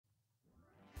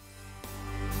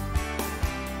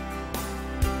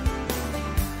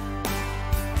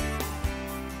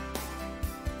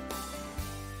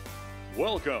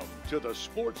Welcome to the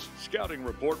Sports Scouting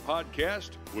Report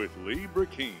podcast with Lee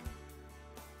Burkeen.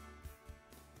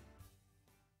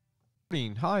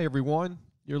 Hi, everyone.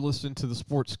 You're listening to the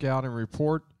Sports Scouting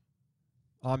Report.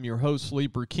 I'm your host, Lee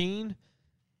Burkeen.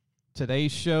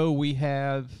 Today's show, we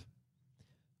have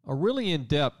a really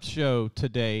in-depth show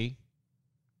today,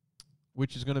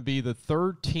 which is going to be the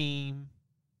third team,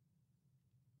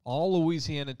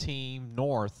 all-Louisiana team,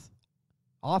 North,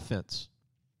 offense.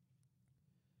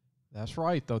 That's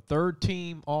right, the third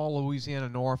team, all-Louisiana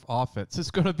North offense. It's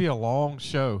going to be a long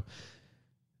show.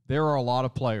 There are a lot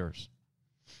of players.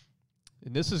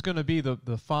 And this is going to be the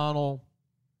final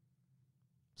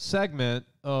segment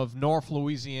of North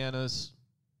Louisiana's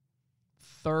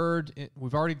third.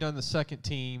 We've already done the second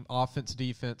team, offense,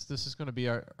 defense. This is going to be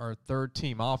our third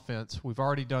team offense. We've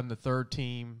already done the third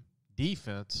team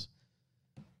defense.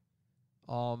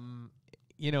 And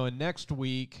next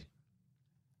week,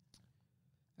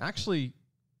 actually,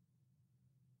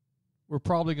 we're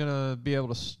probably going to be able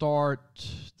to start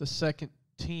the second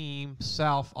team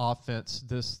South offense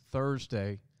this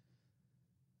Thursday.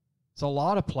 It's a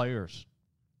lot of players.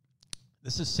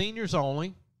 This is seniors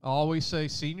only. I always say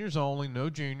seniors only, no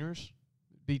juniors.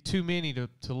 It'd be too many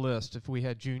to list if we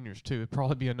had juniors too. It'd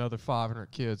probably be another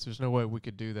 500 kids. There's no way we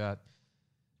could do that.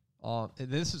 And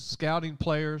this is scouting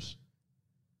players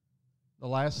the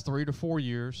last 3 to 4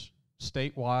 years,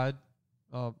 statewide,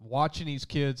 watching these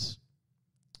kids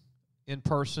in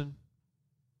person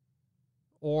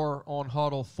or on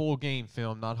Huddle, full game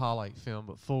film, not highlight film,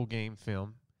 but full game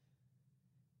film.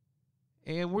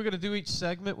 And we're going to do each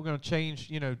segment. We're going to change,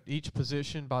 each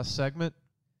position by segment.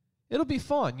 It'll be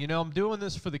fun. I'm doing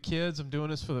this for the kids. I'm doing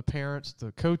this for the parents,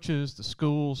 the coaches, the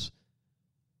schools.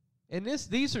 And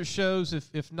these are shows,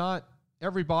 if not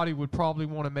everybody would probably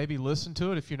want to maybe listen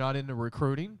to it if you're not into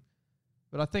recruiting.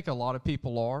 But I think a lot of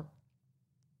people are.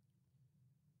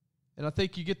 And I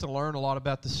think you get to learn a lot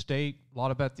about the state, a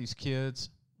lot about these kids,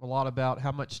 a lot about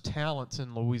how much talent's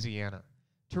in Louisiana,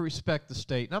 to respect the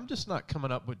state. And I'm just not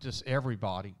coming up with just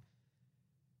everybody.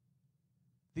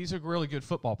 These are really good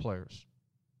football players.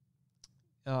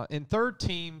 And third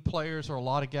team players are a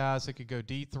lot of guys that could go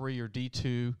D3 or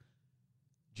D2,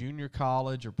 junior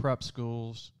college or prep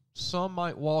schools. Some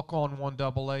might walk on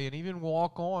 1AA and even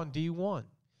walk on D1.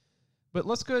 But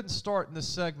let's go ahead and start in this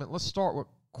segment. Let's start with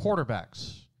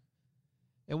quarterbacks.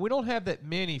 And we don't have that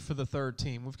many for the third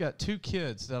team. We've got 2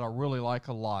 kids that I really like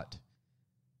a lot.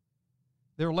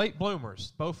 They're late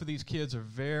bloomers. Both of these kids are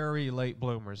very late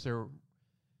bloomers. They're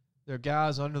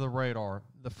guys under the radar.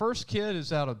 The first kid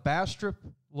is out of Bastrop,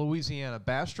 Louisiana,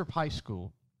 Bastrop High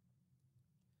School.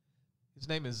 His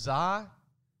name is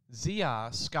Z.I.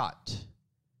 Scott.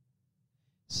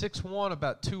 6'1",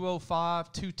 about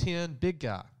 205, 210, big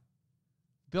guy.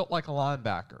 Built like a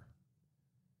linebacker.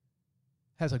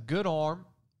 Has a good arm.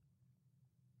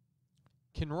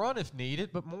 Can run if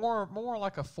needed, but more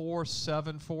like a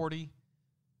 4.7 40.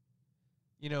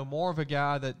 More of a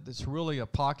guy that's really a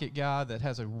pocket guy that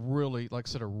has a really, like I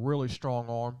said, a really strong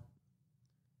arm.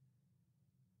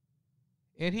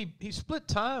 And he split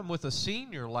time with a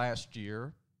senior last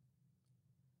year,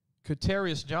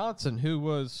 Katarius Johnson, who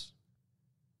was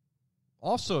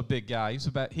also a big guy.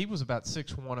 He was about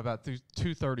 6'1", about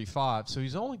 235. So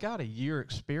he's only got a year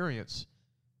experience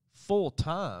full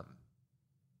time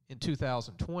in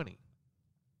 2020.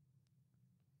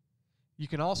 You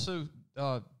can also,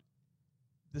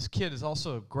 this kid is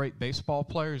also a great baseball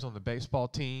player. He's on the baseball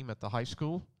team at the high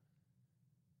school.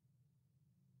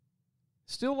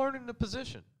 Still learning the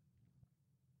position.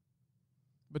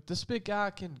 But this big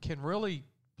guy can really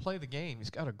play the game. He's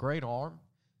got a great arm.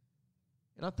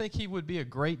 And I think he would be a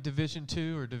great Division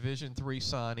II or Division III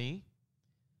signee.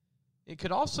 It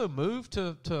could also move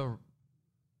to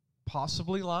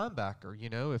possibly linebacker,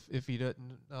 if he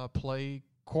doesn't play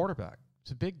quarterback.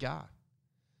 He's a big guy.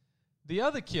 The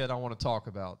other kid I want to talk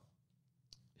about,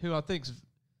 who I think is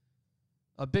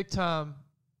a big-time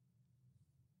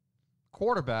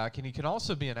quarterback, and he can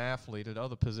also be an athlete at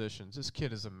other positions. This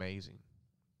kid is amazing.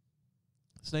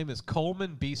 His name is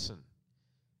Coleman Beeson.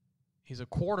 He's a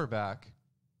quarterback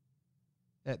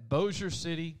at Bossier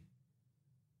City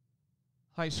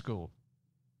High School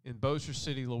in Bossier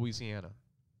City, Louisiana.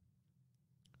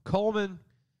 Coleman,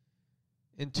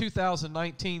 in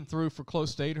 2019, threw for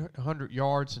close to 800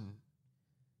 yards and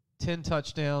 10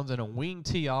 touchdowns and a wing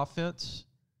T offense.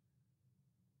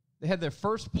 They had their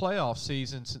first playoff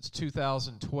season since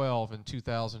 2012 and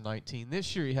 2019.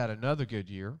 This year he had another good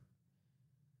year.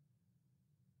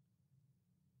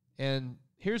 And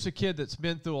here's a kid that's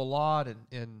been through a lot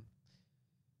and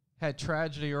had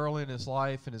tragedy early in his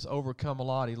life and has overcome a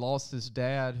lot. He lost his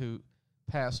dad, who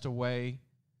passed away,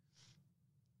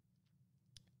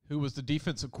 who was the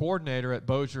defensive coordinator at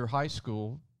Bossier High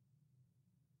School.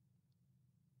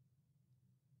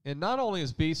 And not only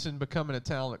is Beeson becoming a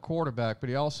talented quarterback, but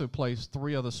he also plays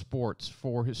 3 other sports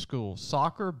for his school: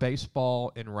 soccer,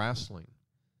 baseball, and wrestling.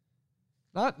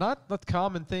 Not the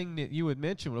common thing that you would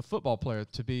mention with a football player,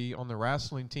 to be on the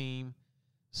wrestling team,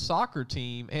 soccer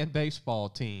team, and baseball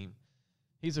team.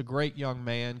 He's a great young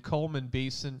man, Coleman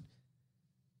Beeson.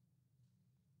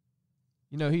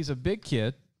 You know, he's a big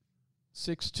kid,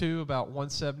 6'2", about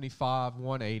 175,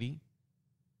 180.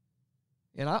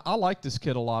 And I like this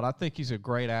kid a lot. I think he's a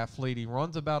great athlete. He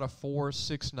runs about a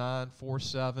 4.69,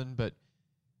 4.7, but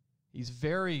he's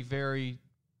very, very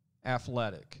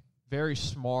athletic, very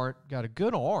smart, got a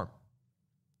good arm.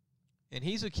 And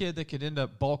he's a kid that could end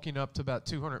up bulking up to about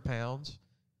 200 pounds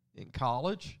in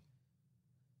college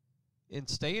and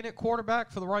staying at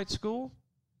quarterback for the right school,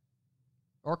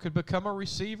 or could become a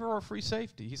receiver or free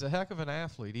safety. He's a heck of an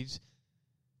athlete.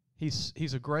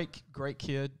 He's a great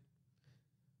kid.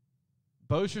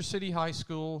 Bossier City High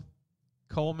School,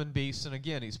 Coleman Beeson.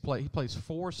 Again, he plays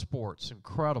 4 sports.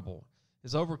 Incredible.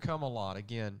 Has overcome a lot.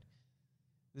 Again,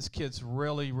 this kid's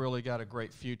really, really got a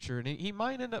great future. And he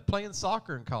might end up playing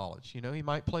soccer in college. You know, he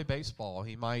might play baseball.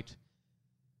 He might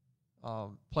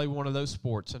play one of those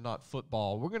sports and not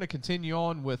football. We're going to continue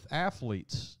on with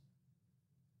athletes.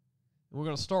 We're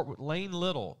going to start with Lane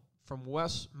Little from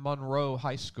West Monroe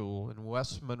High School in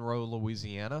West Monroe,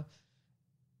 Louisiana.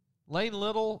 Lane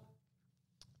Little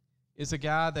is a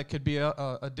guy that could be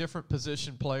a different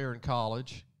position player in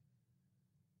college.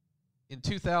 In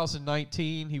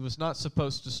 2019, he was not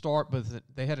supposed to start, but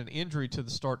they had an injury to the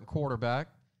starting quarterback,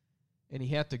 and he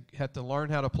had to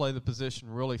learn how to play the position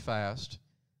really fast.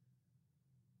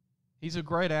 He's a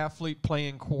great athlete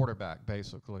playing quarterback,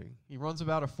 basically. He runs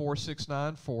about a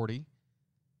 4.69 40.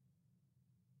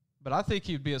 But I think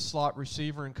he'd be a slot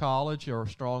receiver in college, or a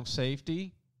strong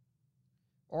safety,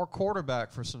 or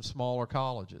quarterback for some smaller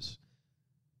colleges.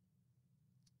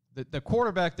 The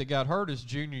quarterback that got hurt his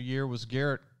junior year was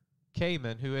Garrett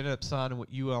Kamen, who ended up signing with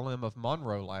ULM of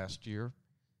Monroe last year.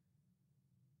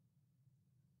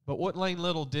 But what Lane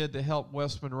Little did to help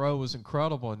West Monroe was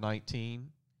incredible in 19.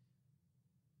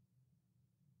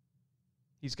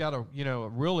 He's got a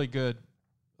really good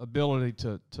ability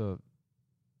to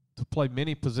play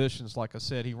many positions. Like I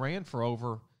said, he ran for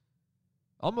over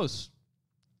almost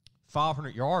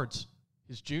 500 yards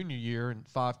his junior year and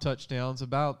 5 touchdowns,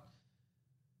 about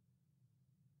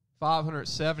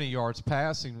 570 yards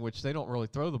passing, which they don't really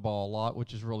throw the ball a lot,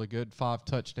 which is really good, 5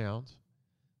 touchdowns.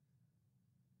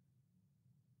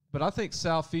 But I think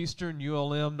Southeastern,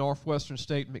 ULM, Northwestern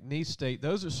State, McNeese State,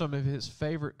 those are some of his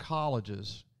favorite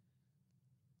colleges.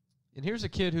 And here's a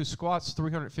kid who squats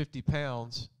 350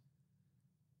 pounds,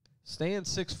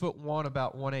 stands 6'1",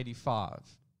 about 185.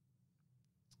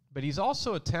 But he's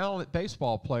also a talented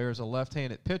baseball player as a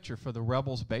left-handed pitcher for the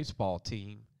Rebels baseball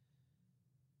team.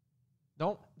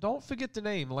 Don't forget the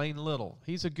name, Lane Little.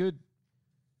 He's a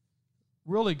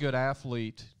really good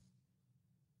athlete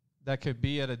that could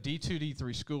be at a D2,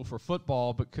 D3 school for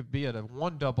football, but could be at a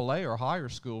 1AA or higher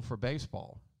school for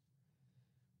baseball.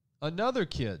 Another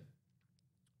kid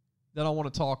that I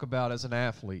want to talk about as an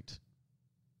athlete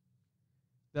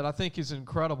that I think is an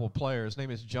incredible player, his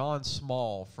name is John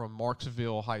Small from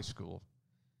Marksville High School.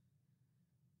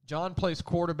 John plays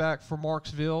quarterback for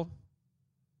Marksville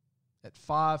at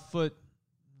 5'9",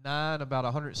 about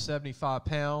 175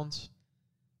 pounds.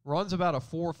 Runs about a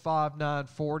 4.59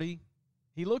 40.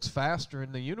 He looks faster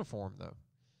in the uniform, though.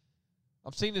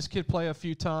 I've seen this kid play a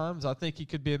few times. I think he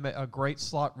could be a great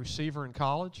slot receiver in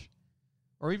college,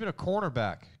 or even a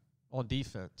cornerback on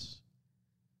defense.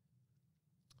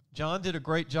 John did a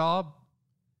great job.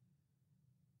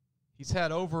 He's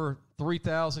had over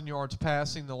 3,000 yards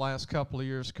passing the last couple of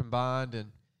years combined,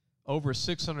 and over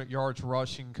 600 yards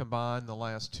rushing combined the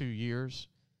last 2 years.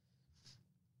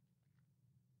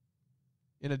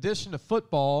 In addition to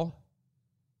football,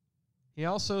 he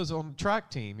also is on the track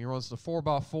team. He runs the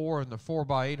 4x4 and the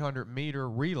 4x800 meter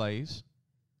relays.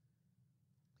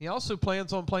 He also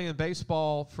plans on playing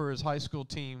baseball for his high school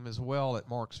team as well at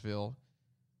Marksville.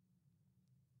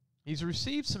 He's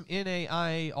received some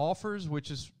NAIA offers,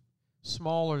 which is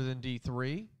smaller than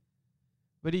D3,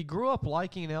 but he grew up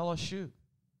liking LSU.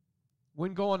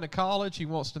 When going to college, he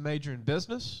wants to major in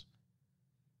business.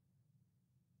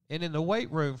 And in the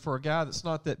weight room, for a guy that's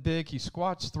not that big, he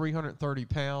squats 330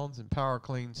 pounds and power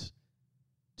cleans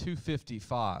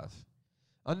 255.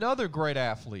 Another great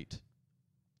athlete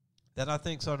that I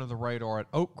think's under the radar at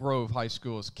Oak Grove High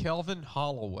School is Kelvin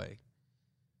Holloway.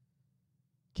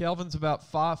 Kelvin's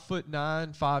about 5'9",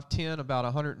 5'10", about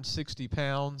 160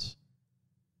 pounds.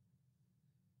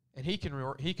 And he can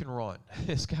run.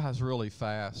 This guy's really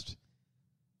fast.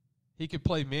 He could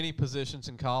play many positions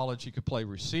in college. He could play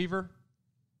receiver.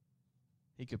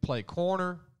 He could play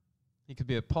corner. He could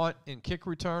be a punt and kick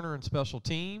returner in special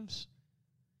teams.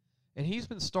 And he's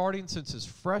been starting since his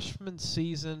freshman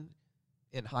season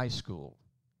in high school.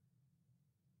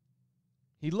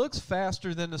 He looks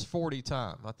faster than his 40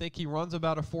 time. I think he runs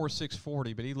about a 4.6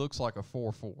 40, but he looks like a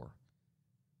 4.4.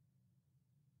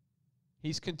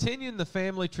 He's continuing the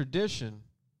family tradition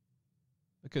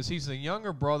because he's the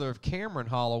younger brother of Cameron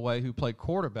Holloway, who played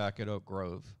quarterback at Oak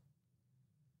Grove.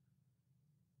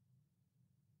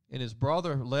 And his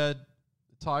brother led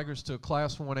the Tigers to a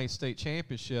Class 1A state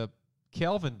championship.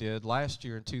 Kelvin did last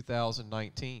year in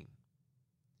 2019.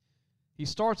 He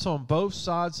starts on both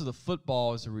sides of the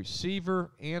football as a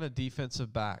receiver and a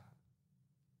defensive back.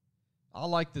 I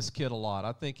like this kid a lot.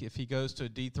 I think if he goes to a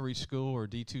D3 school or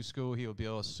D2 school, he'll be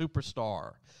a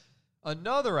superstar.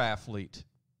 Another athlete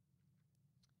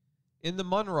in the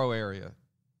Monroe area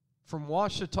from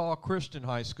Ouachita Christian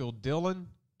High School, Dylan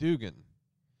Dugan.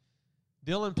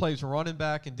 Dylan plays running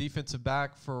back and defensive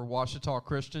back for Ouachita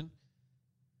Christian.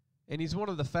 And he's one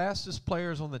of the fastest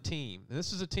players on the team. And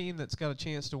this is a team that's got a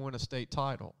chance to win a state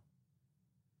title.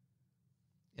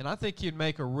 And I think he'd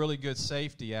make a really good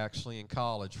safety, actually, in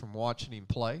college from watching him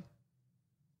play.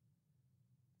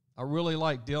 I really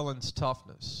like Dylan's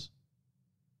toughness.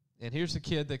 And here's a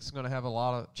kid that's going to have a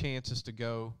lot of chances to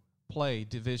go play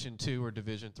Division II or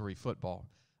Division III football.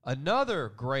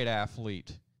 Another great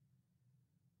athlete,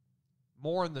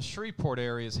 more in the Shreveport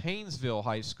area, is Haynesville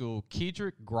High School,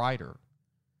 Kedrick Grider.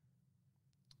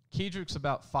 Kedrick's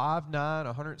about 5'9",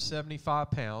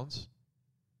 175 pounds.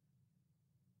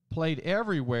 Played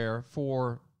everywhere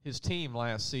for his team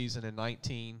last season in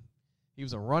 19. He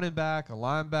was a running back, a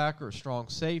linebacker, a strong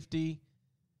safety.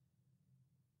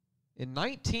 In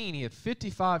 19, he had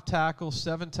 55 tackles,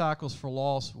 7 tackles for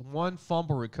loss, 1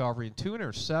 fumble recovery, and 2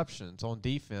 interceptions on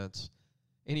defense.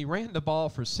 And he ran the ball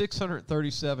for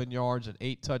 637 yards and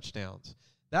 8 touchdowns.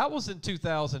 That was in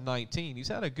 2019. He's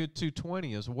had a good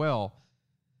 220 as well.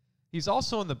 He's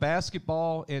also in the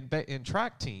basketball and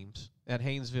track teams at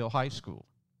Haynesville High School.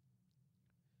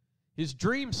 His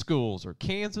dream schools are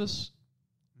Kansas,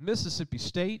 Mississippi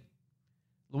State,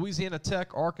 Louisiana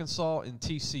Tech, Arkansas, and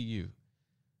TCU.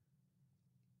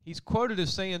 He's quoted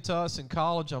as saying to us in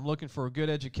college, "I'm looking for a good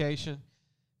education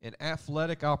and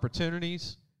athletic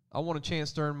opportunities. I want a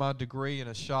chance to earn my degree and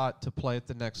a shot to play at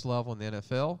the next level in the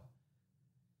NFL."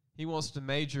 He wants to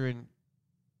major in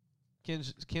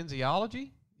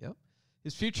kinesiology. Yep.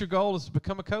 His future goal is to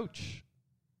become a coach.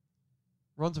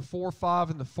 Runs a 4.5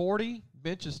 in the 40,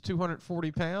 benches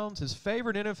 240 pounds. His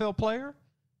favorite NFL player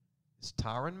is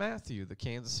Tyrann Mathieu, the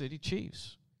Kansas City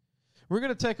Chiefs. We're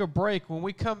going to take a break. When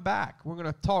we come back, we're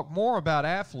going to talk more about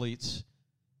athletes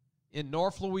in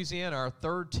North Louisiana, our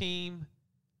third team,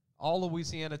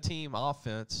 all-Louisiana team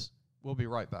offense. We'll be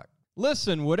right back.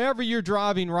 Listen, whatever you're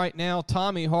driving right now,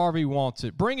 Tommy Harvey wants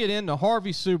it. Bring it in to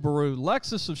Harvey Subaru,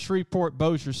 Lexus of Shreveport,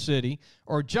 Bossier City,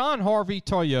 or John Harvey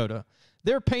Toyota.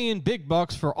 They're paying big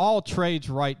bucks for all trades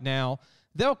right now.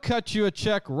 They'll cut you a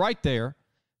check right there.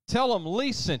 Tell them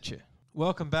Lee sent you.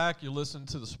 Welcome back. You're listening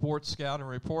to the Sports Scouting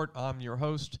Report. I'm your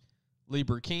host, Lee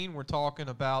Burkeen. We're talking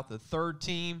about the third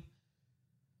team,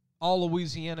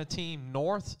 all-Louisiana team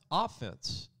North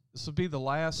offense. This will be the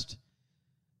last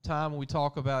time we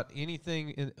talk about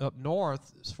anything up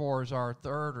north as far as our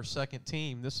third or second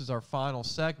team. This is our final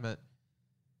segment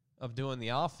of doing the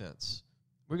offense.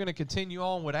 We're going to continue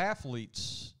on with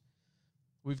athletes.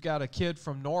 We've got a kid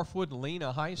from Northwood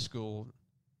Lena High School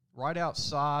right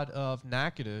outside of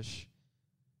Natchitoches.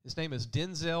 His name is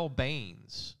Denzel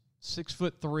Baines,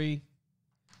 6'3",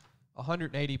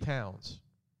 180 pounds.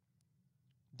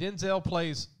 Denzel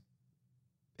plays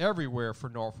everywhere for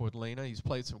Northwood Lena. He's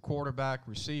played some quarterback,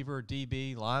 receiver,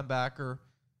 DB, linebacker.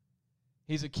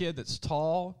 He's a kid that's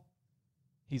tall,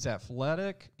 he's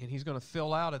athletic, and he's going to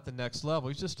fill out at the next level.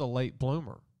 He's just a late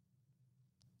bloomer.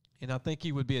 And I think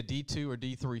he would be a D2 or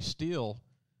D3 steal,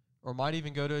 or might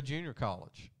even go to a junior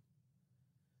college.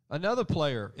 Another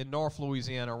player in North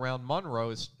Louisiana around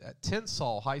Monroe is at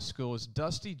Tensall High School is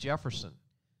Dusty Jefferson.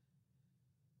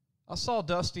 I saw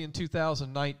Dusty in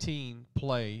 2019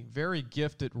 play, very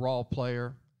gifted raw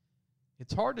player.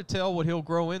 It's hard to tell what he'll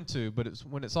grow into, but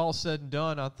when it's all said and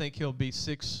done, I think he'll be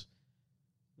 6'1",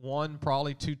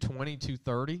 probably 220,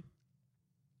 230.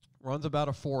 Runs about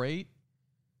a 4.8.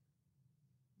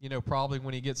 You know, probably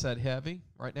when he gets that heavy.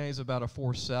 Right now he's about a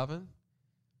 4.7.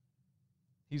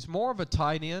 He's more of a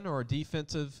tight end or a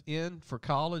defensive end for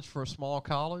college, for a small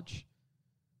college.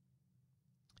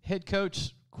 Head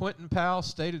coach Quentin Powell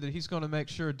stated that he's going to make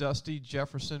sure Dusty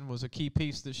Jefferson was a key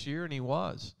piece this year, and he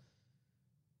was.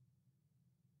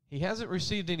 He hasn't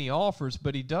received any offers,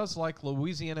 but he does like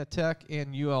Louisiana Tech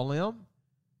and ULM.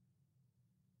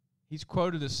 He's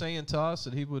quoted as saying to us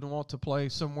that he would want to play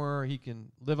somewhere he can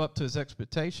live up to his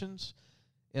expectations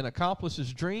and accomplish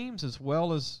his dreams as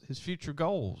well as his future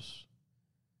goals.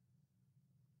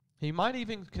 He might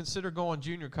even consider going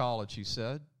junior college, he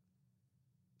said,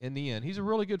 in the end. He's a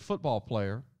really good football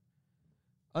player.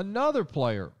 Another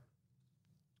player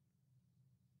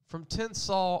from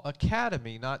Tensall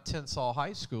Academy, not Tensall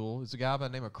High School, is a guy by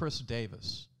the name of Chris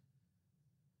Davis.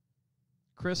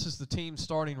 Chris is the team's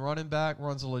starting running back,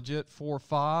 runs a legit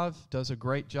 4.5, does a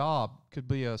great job. Could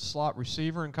be a slot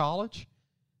receiver in college,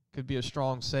 could be a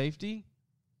strong safety,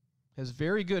 has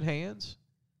very good hands.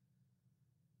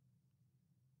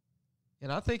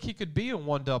 And I think he could be a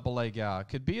 1AA guy,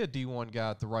 could be a D1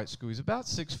 guy at the right school. He's about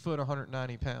 6 foot,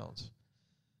 190 pounds.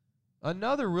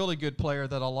 Another really good player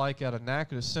that I like out of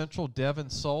Natchitoches Central, Devin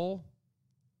Soul,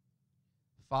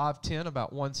 5'10",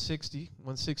 about 160,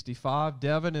 165.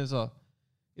 Devin is a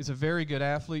very good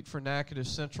athlete for Natchitoches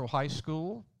Central High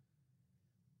School.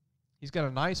 He's got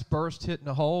a nice burst hitting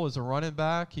the hole as a running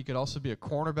back. He could also be a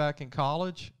cornerback in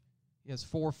college. He has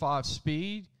 4.5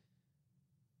 speed.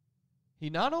 He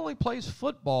not only plays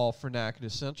football for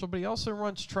Natchitoches Central, but he also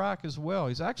runs track as well.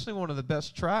 He's actually one of the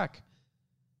best track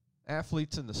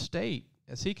athletes in the state,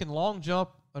 as he can long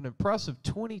jump an impressive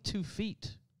 22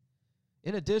 feet.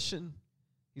 In addition,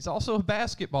 he's also a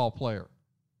basketball player.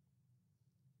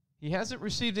 He hasn't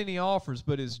received any offers,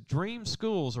 but his dream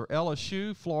schools are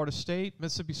LSU, Florida State,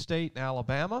 Mississippi State, and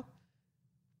Alabama.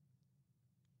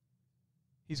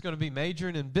 He's going to be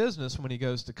majoring in business when he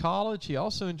goes to college. He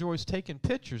also enjoys taking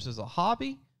pictures as a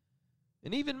hobby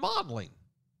and even modeling.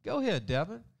 Go ahead,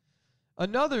 Devin.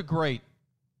 Another great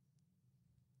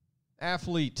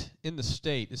athlete in the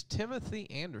state is Timothy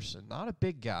Anderson. Not a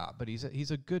big guy, but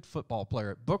he's a good football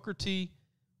player at Booker T,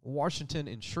 Washington,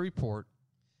 and Shreveport.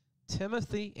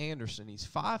 Timothy Anderson. He's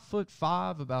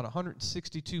 5'5", about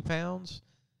 162 pounds.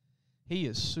 He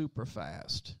is super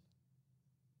fast.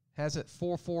 Has that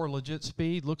 4.4 legit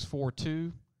speed, looks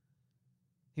 4.2.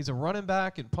 He's a running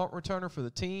back and punt returner for the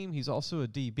team. He's also a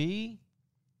DB.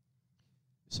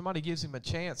 If somebody gives him a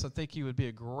chance, I think he would be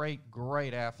a great,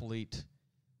 great athlete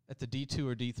at the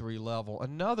D2 or D3 level.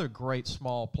 Another great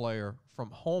small player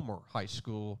from Homer High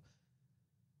School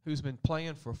who's been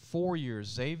playing for 4 years,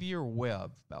 Xavier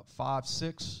Webb, about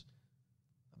 5'6",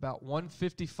 about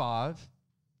 155.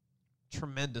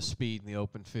 Tremendous speed in the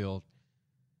open field.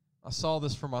 I saw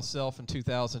this for myself in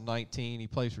 2019. He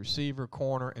plays receiver,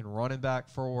 corner, and running back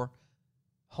for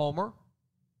Homer.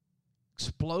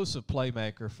 Explosive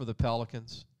playmaker for the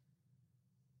Pelicans.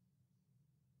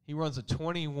 He runs a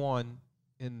 21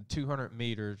 in 200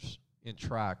 meters in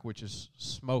track, which is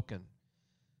smoking.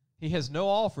 He has no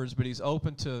offers, but he's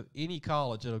open to any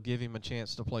college that'll give him a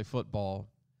chance to play football.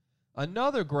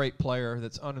 Another great player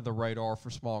that's under the radar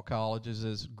for small colleges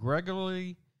is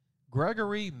Gregory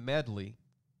Medley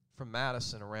from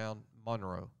Madison around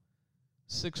Monroe.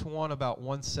 6'1", about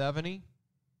 170.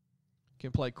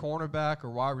 Can play cornerback or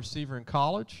wide receiver in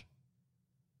college.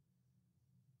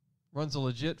 Runs a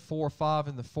legit 4.5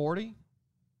 in the 40. I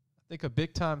think a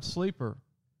big-time sleeper.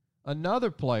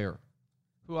 Another player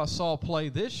who I saw play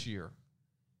this year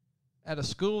at a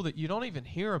school that you don't even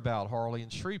hear about, Harley, in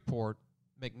Shreveport,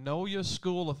 Magnolia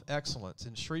School of Excellence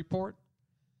in Shreveport,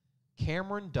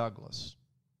 Cameron Douglas.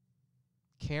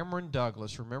 Cameron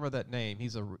Douglas, remember that name.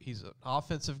 He's an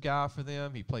offensive guy for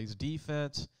them. He plays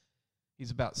defense.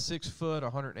 He's about 6 foot,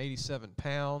 187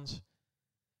 pounds.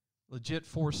 Legit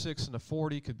 4.6 in the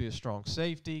 40. Could be a strong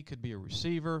safety. Could be a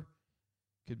receiver.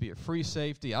 Could be a free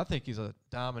safety. I think he's a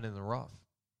diamond in the rough.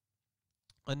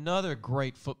 Another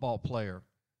great football player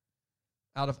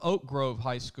out of Oak Grove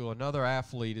High School, another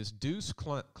athlete, is Deuce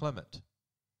Clement.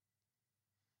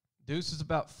 Deuce is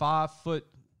about 5'9",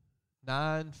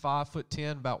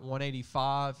 5'10", about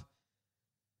 185.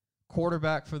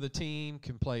 Quarterback for the team,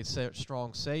 can play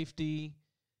strong safety.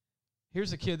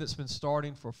 Here's a kid that's been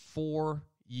starting for 4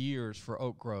 years for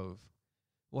Oak Grove.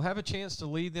 Will have a chance to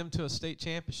lead them to a state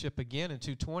championship again in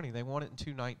 220. They won it in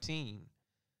 219.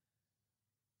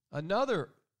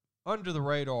 Another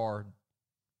under-the-radar,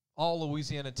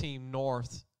 all-Louisiana team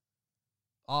North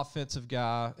offensive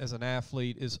guy as an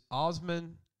athlete is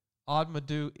Osman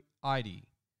Admadou Idi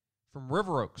from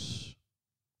River Oaks.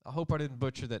 I hope I didn't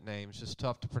butcher that name. It's just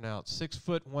tough to pronounce. 6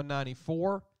 foot,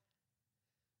 194.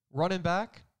 Running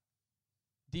back.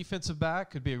 Defensive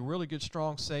back, could be a really good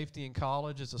strong safety in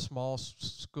college as a small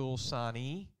school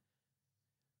signee.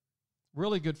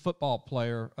 Really good football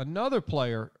player. Another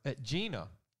player at Gina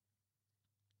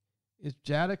is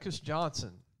Jadakiss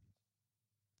Johnson.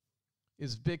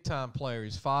 Is a big-time player.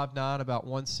 He's 5'9", about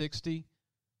 160.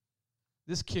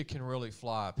 This kid can really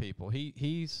fly, people.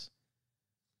 This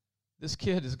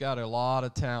kid has got a lot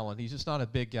of talent. He's just not a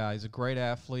big guy. He's a great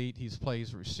athlete. He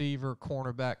plays receiver,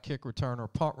 cornerback, kick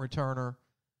returner, punt returner.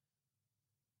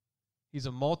 He's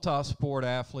a multi-sport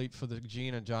athlete for the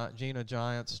Gina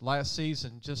Giants. Last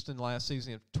season,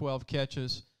 he had 12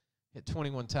 catches, hit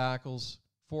 21 tackles,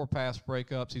 4 pass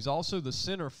breakups. He's also the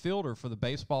center fielder for the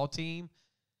baseball team,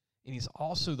 and he's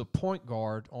also the point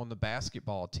guard on the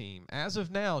basketball team. As of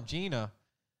now,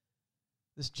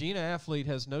 this Gina athlete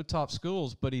has no top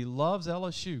schools, but he loves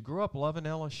LSU, grew up loving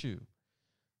LSU.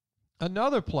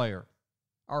 Another player,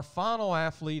 our final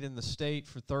athlete in the state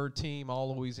for third team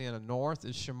All-Louisiana North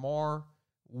is Shamar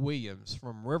Williams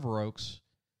from River Oaks,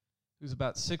 who's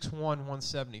about 6'1",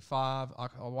 175. I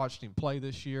watched him play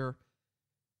this year.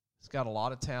 He's got a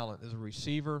lot of talent as a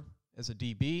receiver, as a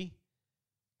DB.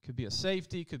 Could be a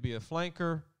safety, could be a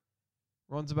flanker.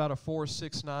 Runs about a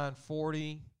 4.69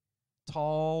 40.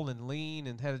 Tall and lean,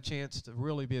 and had a chance to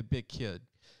really be a big kid.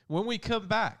 When we come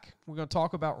back, we're going to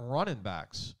talk about running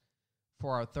backs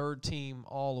for our third team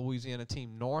All-Louisiana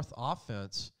Team North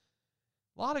offense.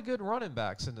 A lot of good running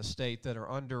backs in the state that are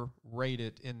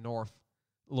underrated in North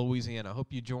Louisiana.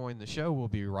 Hope you join the show. We'll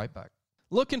be right back.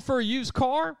 Looking for a used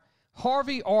car?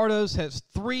 Harvey Autos has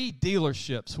 3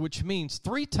 dealerships, which means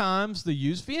 3 times the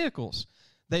used vehicles.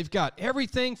 They've got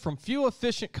everything from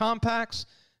fuel-efficient compacts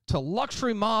to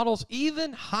luxury models,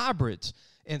 even hybrids,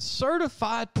 and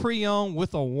certified pre-owned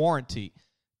with a warranty.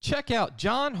 Check out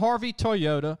John Harvey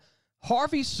Toyota,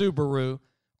 Harvey Subaru,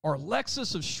 or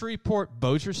Lexus of Shreveport,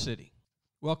 Bossier City.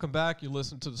 Welcome back. You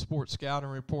listen to the Sports Scouting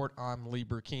Report. I'm Lee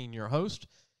Burkeen, your host.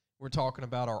 We're talking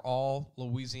about our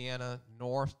All-Louisiana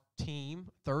North team,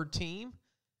 third team.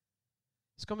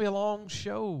 It's going to be a long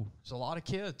show. There's a lot of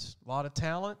kids, a lot of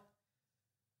talent.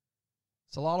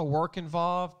 It's a lot of work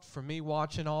involved for me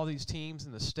watching all these teams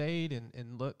in the state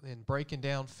and breaking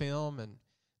down film, and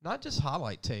not just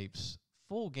highlight tapes,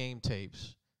 full game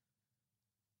tapes.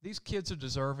 These kids are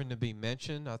deserving to be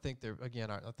mentioned. I think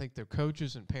I think their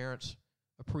coaches and parents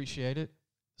appreciate it.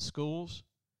 Schools.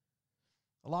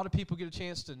 A lot of people get a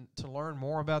chance to learn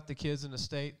more about the kids in the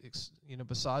state,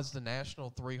 besides the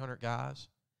national 300 guys.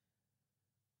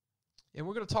 And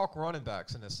we're going to talk running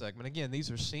backs in this segment. Again, these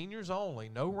are seniors only,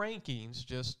 no rankings,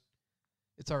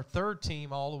 it's our third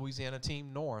team, All-Louisiana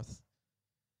Team North.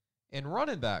 And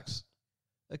running backs,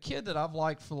 a kid that I've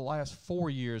liked for the last 4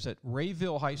 years at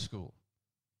Rayville High School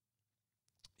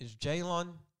is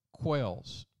Jalen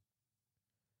Quells.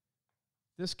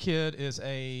 This kid is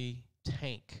a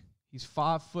tank. He's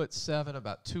 5'7",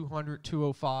 about 200,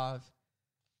 205.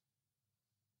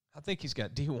 I think he's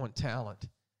got D1 talent.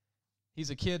 He's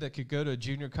a kid that could go to a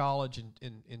junior college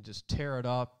and just tear it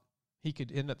up. He could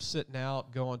end up sitting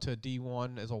out, going to a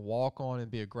D1 as a walk-on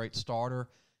and be a great starter.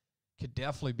 Could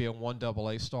definitely be a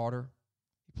 1AA starter.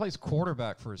 He plays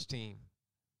quarterback for his team.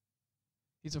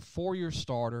 He's a 4-year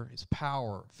starter. His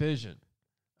power, vision,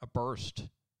 a burst.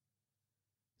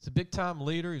 He's a big-time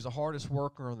leader. He's the hardest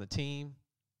worker on the team.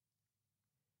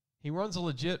 He runs a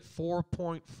legit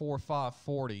 4.45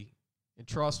 40. And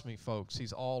trust me, folks,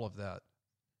 he's all of that.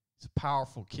 He's a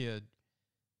powerful kid.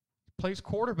 He plays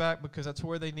quarterback because that's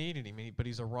where they needed him, but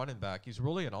he's a running back. He's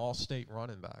really an all-state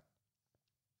running back.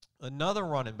 Another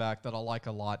running back that I like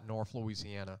a lot in North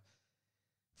Louisiana,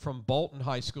 from Bolton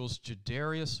High School's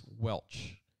Jadarius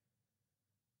Welch.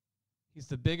 He's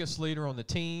the biggest leader on the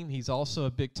team. He's also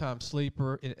a big-time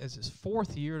sleeper. It's his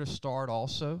 4th year to start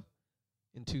also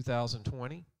in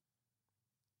 2020.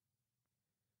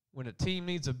 When a team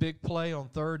needs a big play on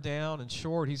third down and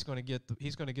short, he's going to get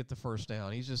the first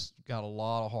down. He's just got a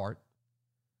lot of heart.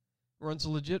 Runs a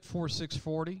legit 4.6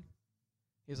 40.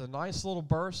 He has a nice little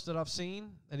burst that I've seen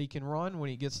that he can run when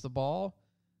he gets the ball.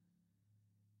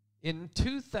 In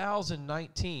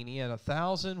 2019, he had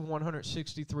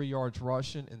 1,163 yards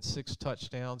rushing and 6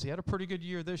 touchdowns. He had a pretty good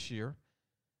year this year.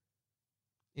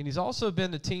 And he's also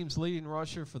been the team's leading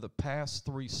rusher for the past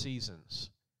 3 seasons.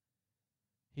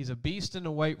 He's a beast in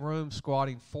the weight room,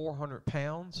 squatting 400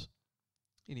 pounds,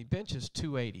 and he benches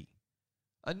 280.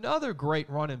 Another great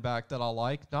running back that I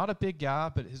like, not a big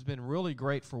guy, but has been really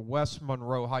great for West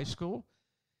Monroe High School,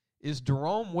 is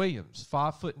Jerome Williams,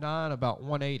 5'9", about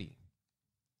 180.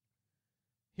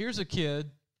 Here's a kid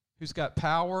who's got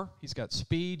power, he's got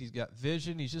speed, he's got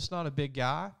vision. He's just not a big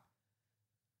guy,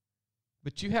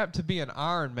 But you have to be an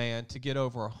Iron Man to get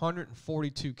over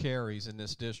 142 carries in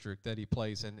this district that he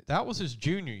plays in. That was his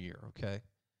junior year, okay?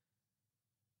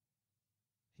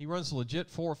 He runs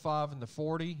legit 4.5 in the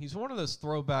 40. He's one of those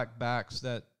throwback backs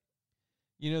that,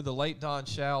 you know, the late Don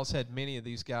Showles had many of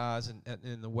these guys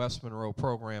in the West Monroe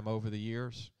program over the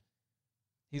years.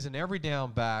 He's an every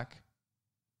down back.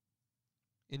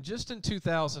 And just in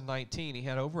 2019, he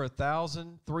had over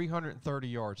 1,330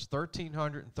 yards,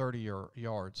 1,330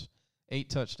 yards, 8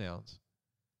 touchdowns.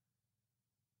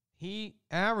 He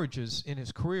averages in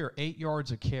his career 8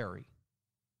 yards a carry.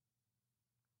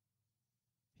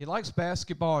 He likes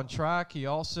basketball and track. He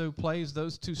also plays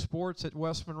those two sports at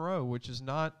West Monroe, which is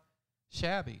not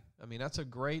shabby. I mean, that's a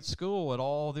great school at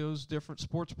all those different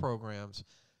sports programs.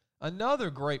 Another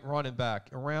great running back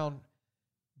around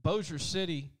Bossier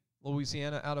City,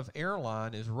 Louisiana, out of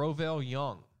Airline is Rovell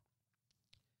Young.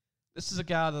 This is a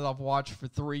guy that I've watched for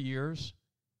 3 years.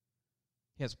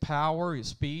 He has power, he has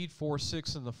speed,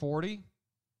 4.6 in the 40.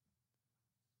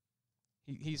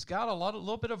 He's got a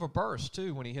little bit of a burst,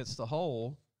 too, when he hits the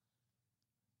hole.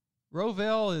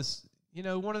 Rovell is, you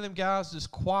know, one of them guys that's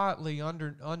quietly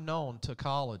unknown to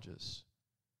colleges.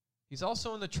 He's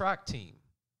also in the track team.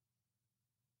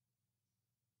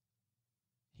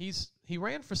 He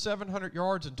ran for 700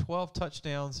 yards and 12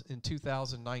 touchdowns in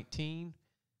 2019.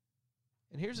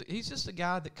 And he's just a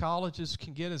guy that colleges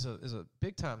can get as a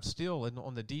big-time steal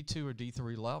on the D2 or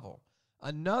D3 level.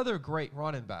 Another great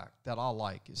running back that I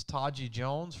like is Taji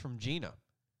Jones from Gina.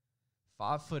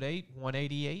 5'8",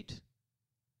 188.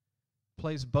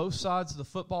 Plays both sides of the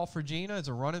football for Gina as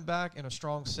a running back and a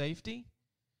strong safety.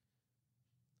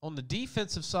 On the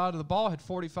defensive side of the ball, had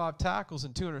 45 tackles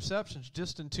and 2 interceptions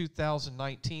just in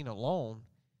 2019 alone.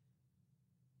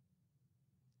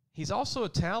 He's also a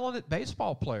talented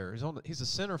baseball player. He's a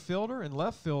center fielder and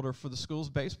left fielder for the school's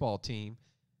baseball team.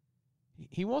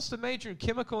 He wants to major in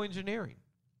chemical engineering.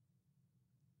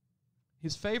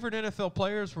 His favorite NFL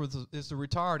players is the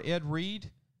retired Ed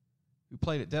Reed, who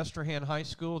played at Destrehan High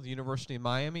School, the University of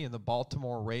Miami, and the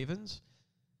Baltimore Ravens.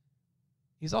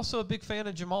 He's also a big fan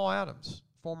of Jamal Adams,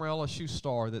 former LSU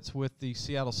star that's with the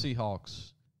Seattle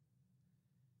Seahawks.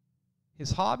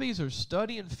 His hobbies are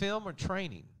studying film or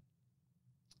training.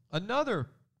 Another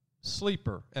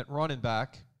sleeper at running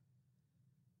back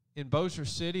in Bossier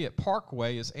City at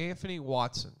Parkway is Anthony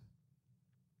Watson.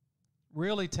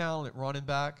 Really talented running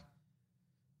back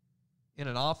in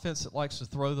an offense that likes to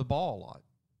throw the ball a lot.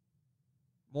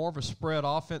 More of a spread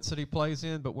offense that he plays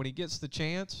in, but when he gets the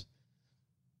chance,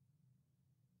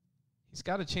 he's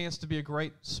got a chance to be a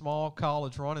great small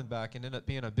college running back and end up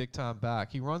being a big-time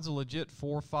back. He runs a legit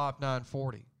 4.59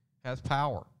 40, has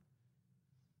power.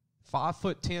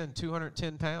 5'10",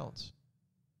 210 pounds.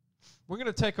 We're going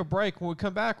to take a break. When we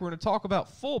come back, we're going to talk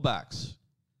about fullbacks.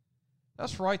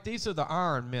 That's right. These are the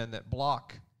iron men that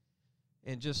block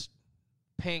and just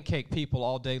pancake people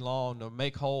all day long to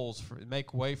make holes,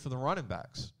 make way for the running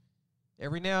backs.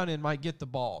 Every now and then might get the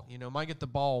ball. Might get the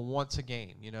ball once a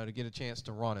game, to get a chance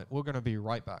to run it. We're going to be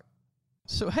right back.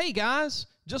 So, hey, guys,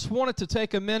 just wanted to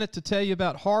take a minute to tell you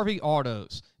about Harvey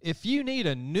Autos. If you need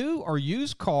a new or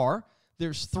used car,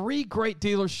 there's 3 great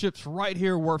dealerships right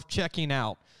here worth checking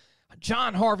out.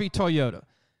 John Harvey Toyota,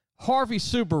 Harvey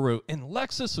Subaru, and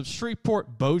Lexus of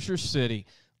Shreveport, Bossier City.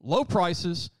 Low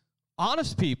prices,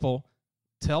 honest people.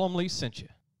 Tell them Lee sent you.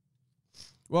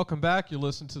 Welcome back. You're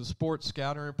listening to the Sports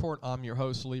Scouting Report. I'm your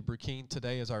host, Lee Burkeen.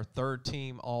 Today is our 3rd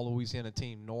team, All-Louisiana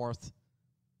Team North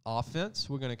offense.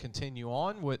 We're going to continue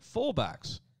on with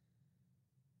fullbacks.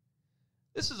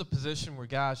 This is a position where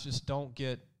guys just don't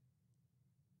get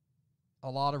a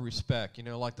lot of respect.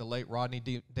 Like the late Rodney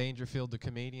Dangerfield, the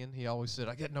comedian, he always said,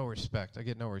 I get no respect. I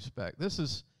get no respect. This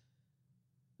is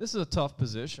a tough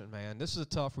position, man. This is a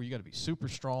tough where you got to be super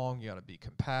strong. You got to be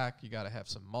compact. You got to have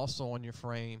some muscle on your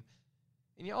frame.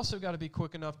 And you also got to be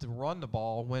quick enough to run the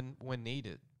ball when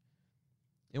needed.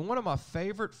 And one of my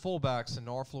favorite fullbacks in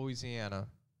North Louisiana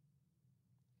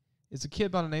is a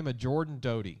kid by the name of Jordan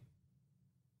Doty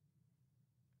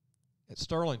at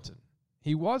Sterlington.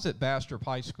 He was at Bastrop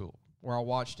High School, where I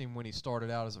watched him when he started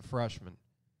out as a freshman.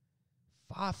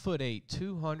 5'8",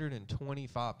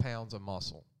 225 pounds of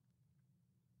muscle.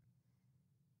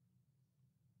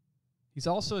 He's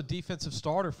also a defensive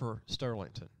starter for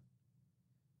Sterlington.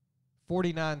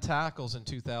 49 tackles in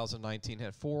 2019,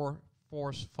 had 4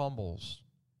 forced fumbles,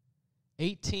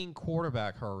 18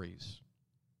 quarterback hurries.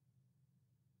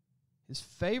 His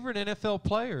favorite NFL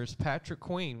player is Patrick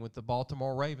Queen with the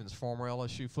Baltimore Ravens, former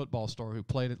LSU football star who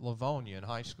played at Livonia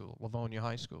High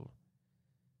School.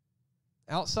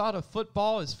 Outside of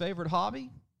football, his favorite hobby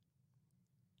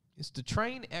is to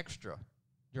train extra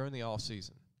during the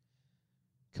offseason.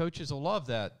 Coaches will love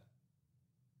that.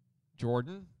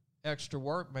 Jordan, extra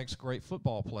work makes great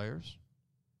football players.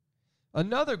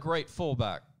 Another great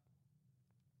fullback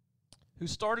who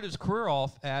started his career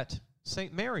off at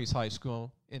St. Mary's High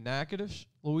School in Natchitoches,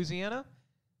 Louisiana,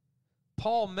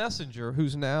 Paul Messenger,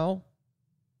 who's now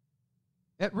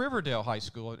at Riverdale High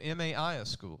School, at MAIA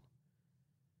School.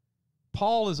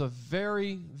 Paul is a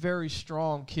very, very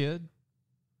strong kid.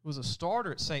 Was a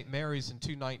starter at St. Mary's in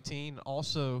 2019,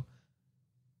 also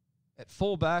at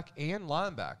fullback and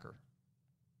linebacker.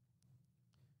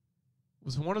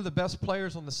 Was one of the best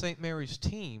players on the St. Mary's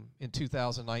team in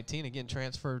 2019, again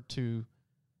transferred to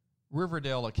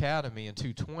Riverdale Academy in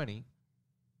 2020.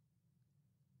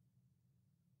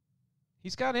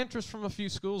 He's got interest from a few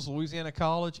schools, Louisiana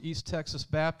College, East Texas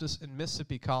Baptist, and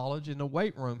Mississippi College. In the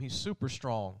weight room, he's super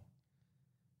strong.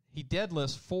 He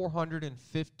deadlifts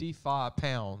 455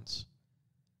 pounds.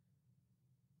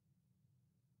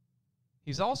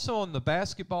 He's also on the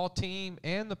basketball team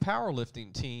and the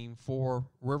powerlifting team for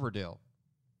Riverdale.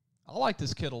 I like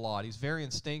this kid a lot. He's very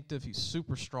instinctive. He's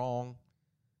super strong.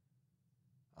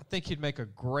 I think he'd make a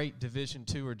great Division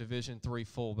II or Division III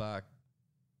fullback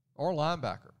or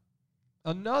linebacker.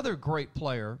 Another great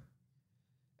player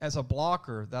as a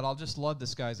blocker that I'll just love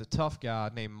this guy. He's a tough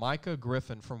guy named Micah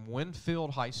Griffin from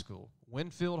Winfield High School.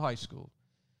 Winfield High School.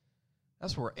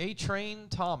 That's where A-Train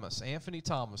Thomas, Anthony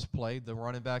Thomas, played, the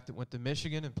running back that went to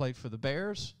Michigan and played for the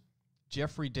Bears.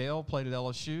 Jeffrey Dale played at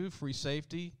LSU, free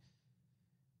safety.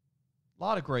 A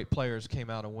lot of great players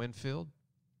came out of Winfield.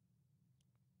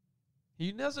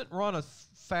 He doesn't run a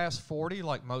fast 40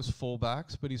 like most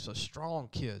fullbacks, but he's a strong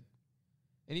kid.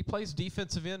 And he plays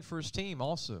defensive end for his team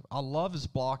also. I love his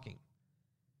blocking.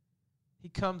 He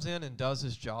comes in and does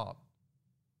his job.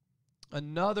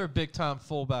 Another big-time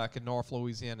fullback in North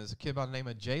Louisiana is a kid by the name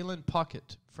of Jalen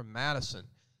Puckett from Madison,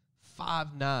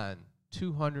 5'9",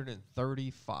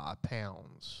 235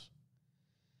 pounds.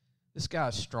 This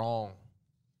guy's strong.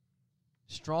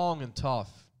 Strong and tough.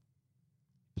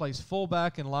 Plays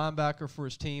fullback and linebacker for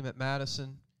his team at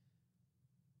Madison.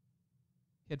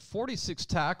 He had 46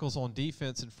 tackles on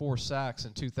defense and 4 sacks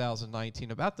in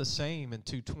 2019, about the same in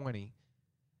 2020.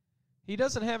 He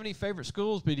doesn't have any favorite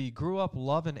schools, but he grew up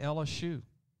loving LSU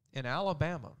in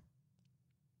Alabama.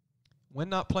 When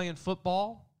not playing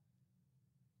football,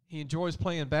 he enjoys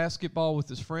playing basketball with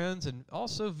his friends and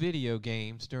also video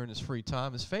games during his free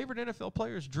time. His favorite NFL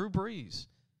player is Drew Brees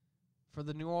for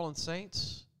the New Orleans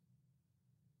Saints.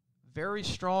 Very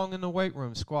strong in the weight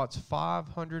room, squats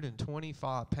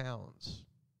 525 pounds.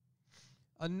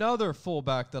 Another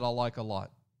fullback that I like a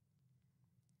lot,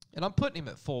 and I'm putting him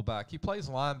at fullback. He plays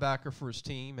linebacker for his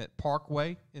team at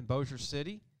Parkway in Bossier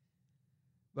City,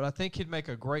 but I think he'd make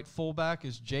a great fullback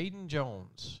is Jaden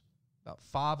Jones, about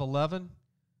 5'11",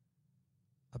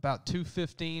 about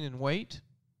 215 in weight.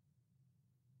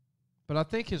 But I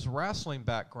think his wrestling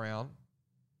background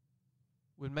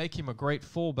would make him a great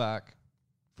fullback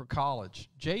for college.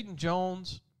 Jaden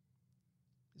Jones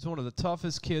is one of the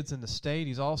toughest kids in the state.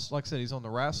 He's also, like I said, he's on the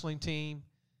wrestling team.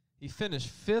 He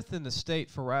finished 5th in the state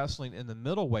for wrestling in the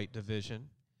middleweight division.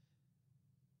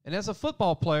 And as a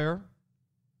football player,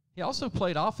 he also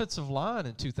played offensive line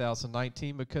in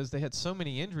 2019 because they had so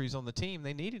many injuries on the team,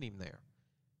 they needed him there.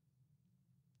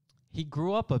 He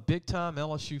grew up a big-time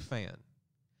LSU fan.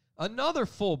 Another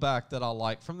fullback that I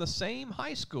like from the same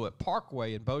high school at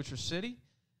Parkway in Bossier City,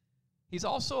 he's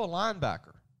also a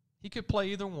linebacker. He could play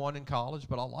either one in college,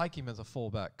 but I like him as a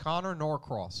fullback. Connor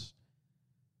Norcross.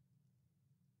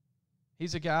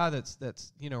 He's a guy that's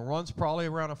runs probably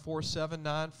around a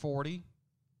 4.79 40.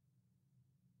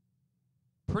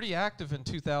 Pretty active in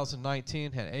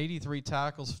 2019, had 83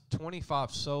 tackles,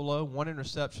 25 solo, 1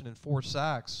 interception, and 4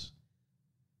 sacks.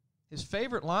 His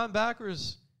favorite linebacker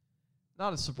is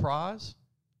not a surprise,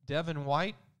 Devin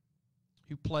White,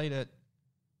 who played at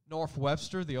North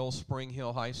Webster, the old Spring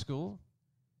Hill High School.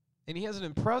 And he has an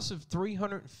impressive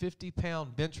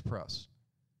 350-pound bench press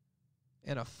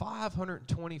and a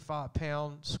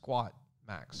 525-pound squat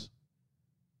max.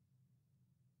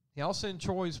 He also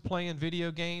enjoys playing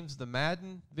video games, the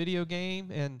Madden video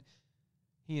game, and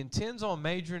he intends on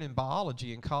majoring in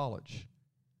biology in college.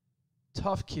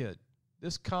 Tough kid.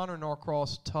 This Connor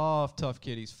Norcross, tough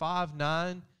kid. He's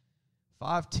 5'9",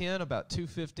 5'10", about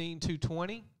 215,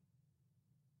 220.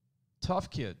 Tough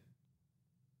kid.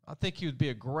 I think he would be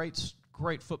a great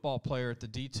football player at the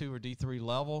D2 or D3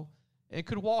 level and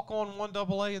could walk on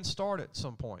 1AA and start at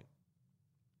some point.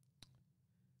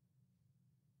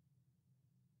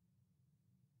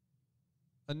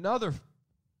 Another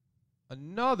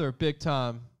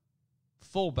big-time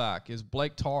fullback is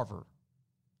Blake Tarver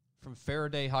from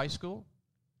Faraday High School.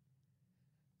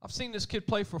 I've seen this kid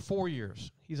play for 4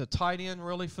 years. He's a tight end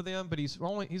really for them, but he's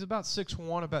about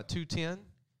 6'1", about 210.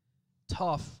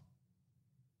 Tough.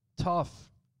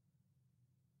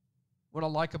 What I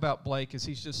like about Blake is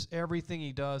he's just, everything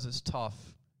he does is tough.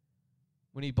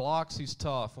 When he blocks, he's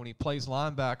tough. When he plays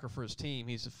linebacker for his team,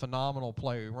 he's a phenomenal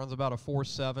player. He runs about a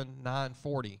 4.7,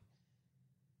 9.40.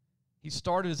 He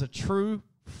started as a true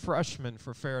freshman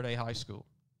for Faraday High School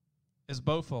as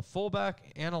both a fullback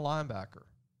and a linebacker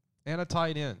and a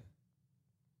tight end.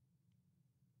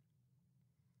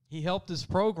 He helped his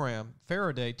program,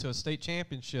 Faraday, to a state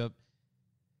championship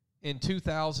in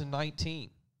 2019.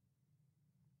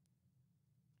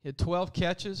 He had 12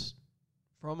 catches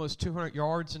for almost 200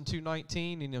 yards in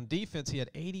 2019. And on defense, he had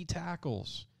 80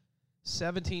 tackles,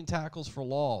 17 tackles for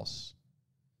loss.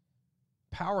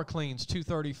 Power cleans,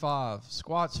 235.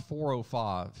 Squats,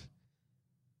 405.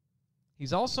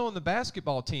 He's also on the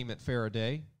basketball team at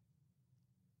Faraday.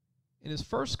 In his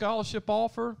first scholarship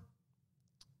offer,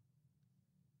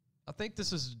 I think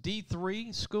this is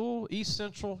D3 school, East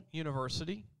Central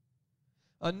University.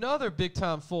 Another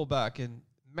big-time fullback in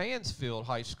Mansfield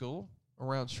High School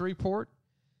around Shreveport,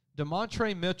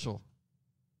 DeMontre Mitchell.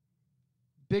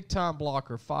 Big-time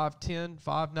blocker, 5'10",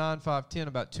 5'9", 5'10",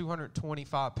 about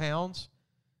 225 pounds.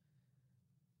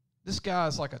 This guy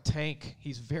is like a tank.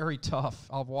 He's very tough.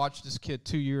 I've watched this kid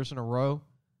 2 years in a row.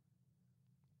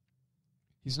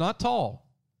 He's not tall,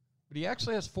 but he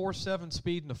actually has 4.7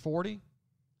 speed in the 40.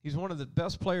 He's one of the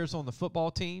best players on the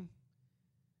football team.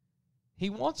 He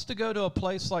wants to go to a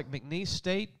place like McNeese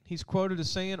State, he's quoted as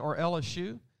saying, or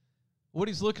LSU. What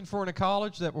he's looking for in a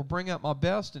college that will bring out my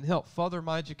best and help further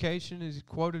my education, is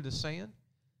quoted as saying.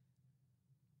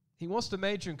 He wants to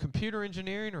major in computer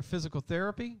engineering or physical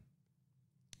therapy,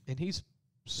 and he's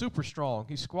super strong.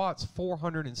 He squats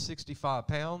 465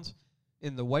 pounds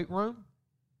in the weight room.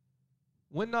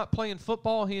 When not playing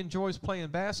football, he enjoys playing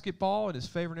basketball, and his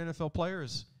favorite NFL player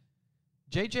is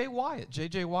J.J. Watt.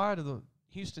 J.J. Watt of the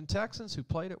Houston Texans, who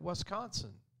played at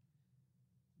Wisconsin.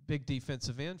 Big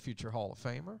defensive end, future Hall of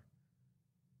Famer.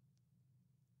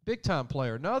 Big-time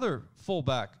player. Another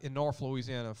fullback in North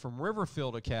Louisiana from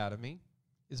Riverfield Academy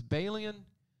is Balian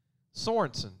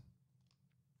Sorensen.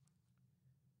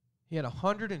 He had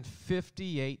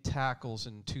 158 tackles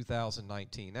in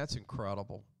 2019. That's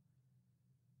incredible.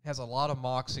 Has a lot of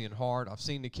moxie and heart. I've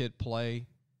seen the kid play.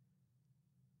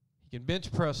 He can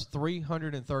bench press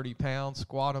 330 pounds,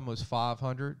 squat almost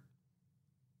 500.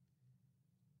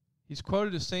 He's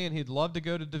quoted as saying he'd love to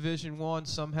go to Division I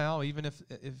somehow, even if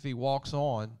he walks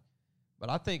on. But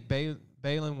I think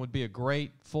Balin would be a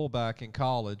great fullback in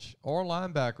college or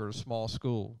linebacker at a small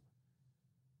school.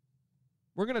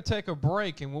 We're going to take a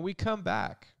break, and when we come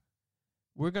back,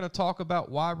 we're going to talk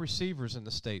about wide receivers in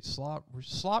the state, slot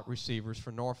receivers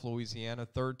for North Louisiana,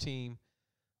 third team,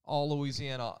 all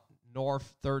Louisiana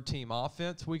North third team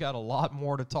offense. We got a lot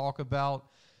more to talk about.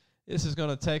 This is going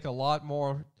to take a lot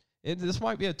more. This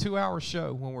might be a 2-hour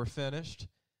show when we're finished,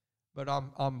 but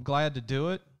I'm glad to do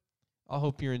it. I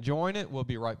hope you're enjoying it. We'll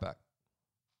be right back.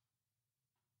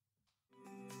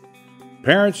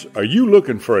 Parents, are you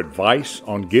looking for advice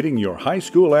on getting your high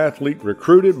school athlete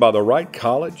recruited by the right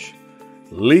college?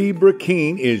 Lee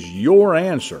Brakeen is your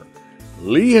answer.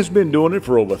 Lee has been doing it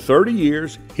for over 30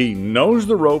 years. He knows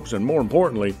the ropes, and more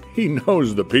importantly, he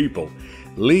knows the people.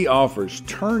 Lee offers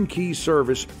turnkey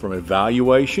service from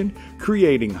evaluation,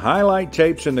 creating highlight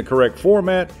tapes in the correct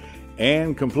format,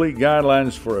 and complete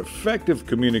guidelines for effective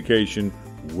communication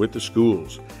with the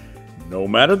schools. No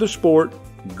matter the sport,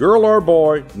 girl or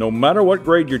boy, no matter what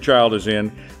grade your child is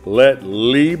in, let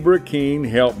Lee Brakeen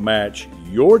help match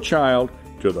your child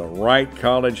to the right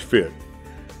college fit.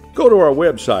 Go to our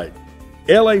website,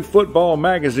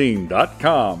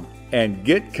 lafootballmagazine.com, and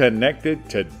get connected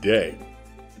today.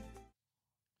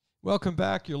 Welcome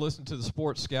back. You're listening to the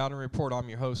Sports Scouting Report. I'm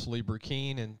your host, Lee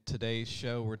Brakeen, and today's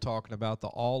show we're talking about the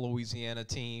All-Louisiana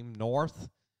Team North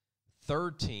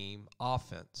third team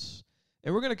offense.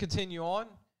 And we're going to continue on.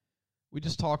 We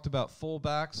just talked about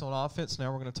fullbacks on offense.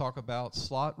 Now we're going to talk about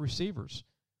slot receivers.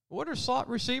 What are slot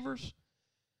receivers?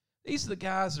 These are the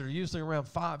guys that are usually around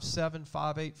 5'7",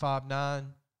 5'8", 5'9",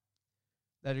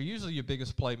 that are usually your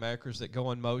biggest playmakers that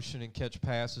go in motion and catch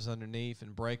passes underneath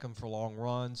and break them for long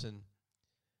runs. And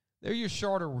they're your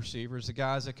shorter receivers, the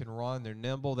guys that can run. They're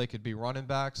nimble. They could be running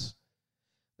backs.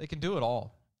 They can do it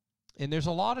all. And there's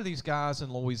a lot of these guys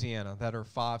in Louisiana that are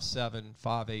 5'7",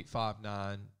 5'8",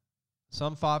 5'9",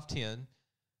 some 5'10".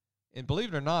 And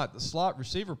believe it or not, the slot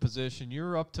receiver position,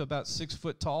 you're up to about 6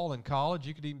 foot tall in college.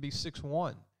 You could even be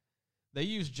 6'1". They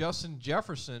used Justin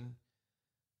Jefferson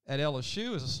at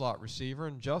LSU as a slot receiver,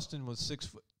 and Justin was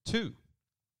 6'2".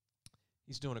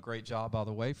 He's doing a great job, by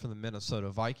the way, for the Minnesota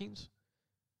Vikings.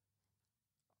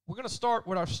 We're going to start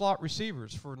with our slot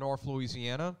receivers for North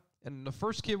Louisiana. And the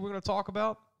first kid we're going to talk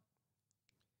about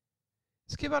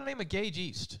is a kid by the name of Gage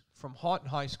East from Houghton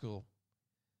High School.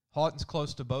 Houghton's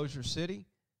close to Bossier City.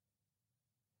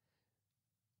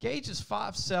 Gage is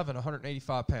 5'7",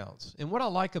 185 pounds. And what I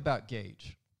like about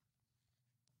Gage,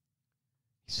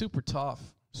 he's super tough,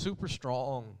 super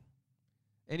strong,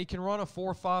 and he can run a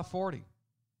 4.5 40.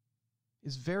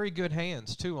 He's very good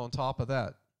hands, too, on top of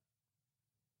that.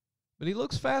 But he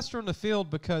looks faster in the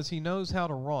field because he knows how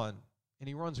to run, and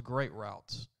he runs great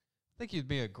routes. I think he'd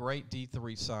be a great D3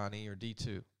 signee or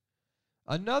D2.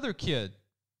 Another kid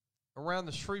around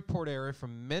the Shreveport area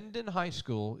from Mendon High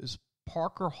School is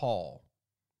Parker Hall.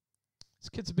 This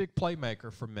kid's a big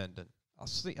playmaker for Mendon. I've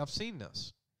seen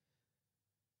this.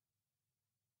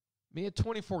 He had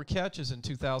 24 catches in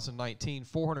 2019,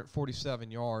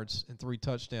 447 yards and 3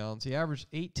 touchdowns. He averaged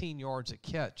 18 yards a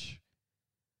catch.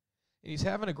 And he's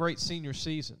having a great senior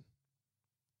season.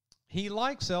 He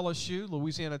likes LSU,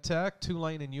 Louisiana Tech,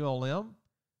 Tulane, and ULM.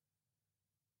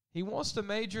 He wants to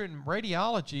major in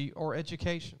radiology or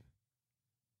education.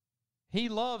 He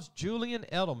loves Julian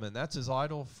Edelman. That's his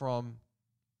idol from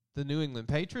the New England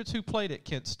Patriots, who played at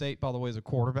Kent State, by the way, as a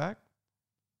quarterback.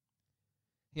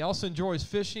 He also enjoys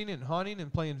fishing and hunting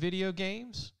and playing video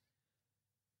games.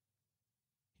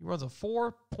 He runs a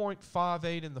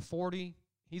 4.58 in the 40.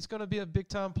 He's going to be a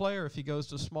big-time player if he goes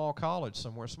to a small college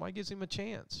somewhere. Somebody gives him a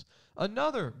chance.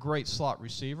 Another great slot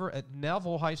receiver at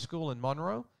Neville High School in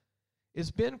Monroe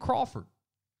is Ben Crawford.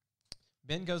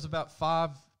 Ben goes about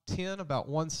 5'10", about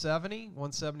 170,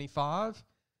 175.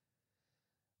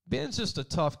 Ben's just a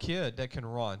tough kid that can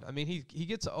run. I mean, he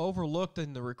gets overlooked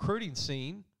in the recruiting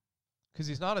scene because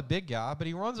he's not a big guy, but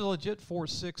he runs a legit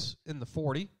 4.6 in the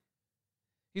 40.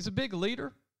 He's a big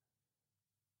leader.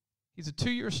 He's a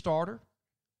 2-year starter.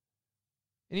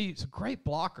 And he's a great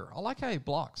blocker. I like how he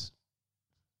blocks.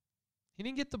 He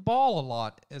didn't get the ball a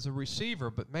lot as a receiver,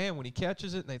 but, man, when he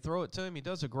catches it and they throw it to him, he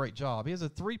does a great job. He has a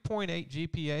 3.8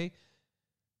 GPA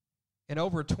and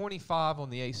over a 25 on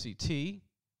the ACT.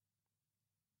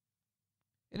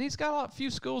 And he's got a few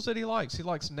schools that he likes. He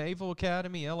likes Naval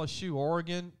Academy, LSU,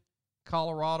 Oregon,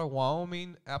 Colorado,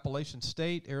 Wyoming, Appalachian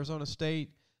State, Arizona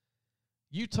State,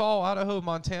 Utah, Idaho,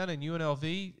 Montana, and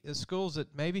UNLV is schools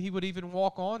that maybe he would even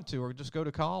walk on to or just go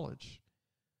to college.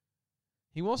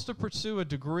 He wants to pursue a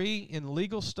degree in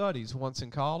legal studies once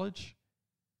in college.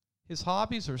 His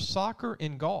hobbies are soccer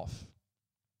and golf.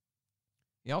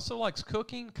 He also likes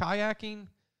cooking, kayaking,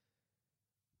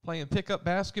 playing pickup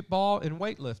basketball, and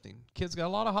weightlifting. Kid's got a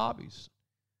lot of hobbies.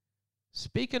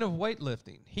 Speaking of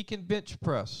weightlifting, he can bench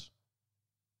press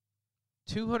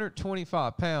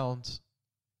 225 pounds,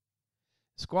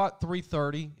 squat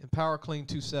 330, and power clean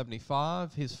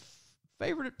 275. His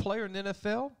favorite player in the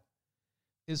NFL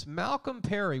is Malcolm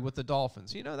Perry with the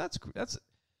Dolphins. You know, that's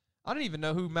I don't even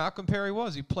know who Malcolm Perry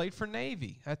was. He played for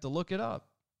Navy. I have to look it up.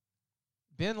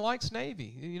 Ben likes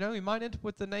Navy. You know, he might end up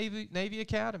with the Navy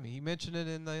Academy. He mentioned it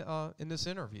in this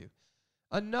interview.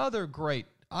 Another great,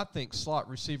 I think, slot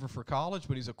receiver for college,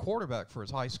 but he's a quarterback for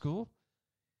his high school,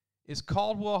 is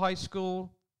Caldwell High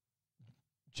School,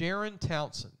 Jaron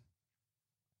Townsend.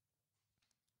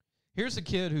 Here's a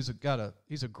kid he's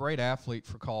a great athlete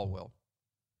for Caldwell.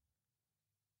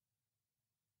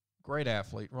 Great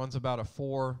athlete. Runs about a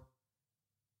 4.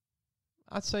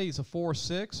 I'd say he's a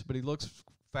 4.6, but he looks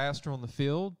faster on the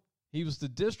field. He was the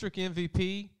district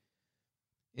MVP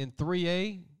in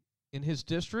 3A in his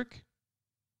district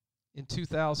in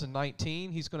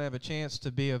 2019. He's going to have a chance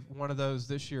to be one of those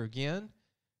this year again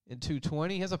in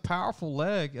 220. He has a powerful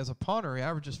leg as a punter. He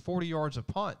averages 40 yards a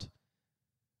punt.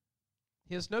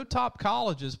 He has no top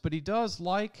colleges, but he does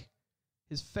like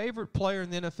his favorite player in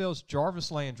the NFL is Jarvis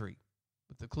Landry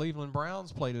with the Cleveland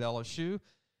Browns, played at LSU.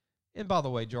 And by the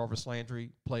way, Jarvis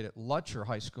Landry played at Lutcher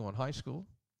High School in high school.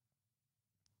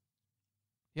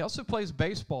 He also plays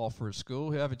baseball for his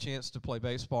school. He'll have a chance to play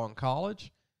baseball in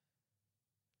college.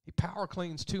 He power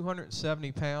cleans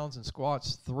 270 pounds and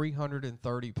squats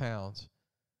 330 pounds.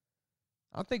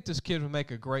 I think this kid would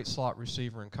make a great slot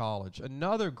receiver in college.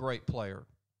 Another great player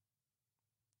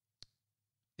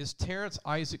is Terrence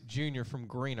Isaac Jr. from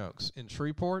Green Oaks in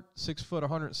Shreveport, 6 foot,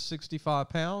 165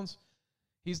 pounds.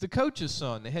 He's the coach's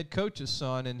son, the head coach's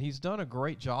son, and he's done a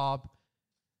great job.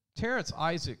 Terrence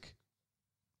Isaac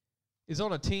is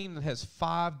on a team that has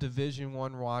 5 Division I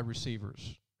wide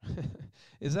receivers.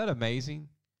 Is that amazing?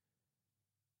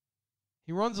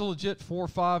 He runs a legit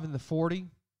 4.5 in the 40.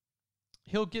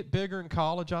 He'll get bigger in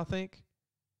college, I think.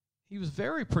 He was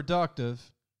very productive.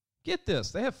 Get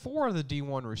this, they have 4 of the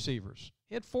D1 receivers.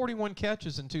 He had 41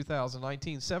 catches in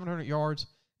 2019, 700 yards,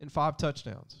 and 5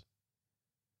 touchdowns.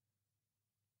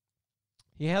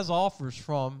 He has offers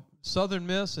from Southern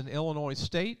Miss and Illinois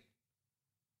State.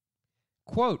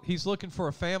 Quote, he's looking for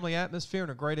a family atmosphere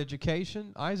and a great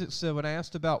education. Isaac said when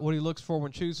asked about what he looks for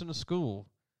when choosing a school,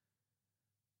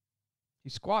 he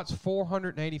squats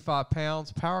 485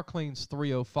 pounds, power cleans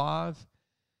 305.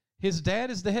 His dad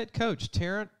is the head coach,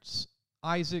 Terrence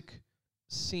Isaac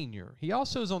Sr. He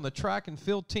also is on the track and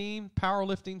field team,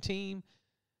 powerlifting team.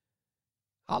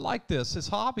 I like this. His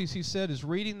hobbies, he said, is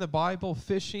reading the Bible,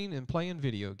 fishing, and playing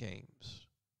video games.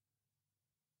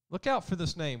 Look out for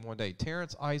this name one day,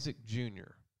 Terrence Isaac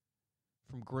Jr.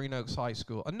 from Green Oaks High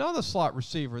School. Another slot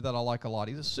receiver that I like a lot.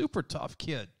 He's a super tough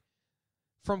kid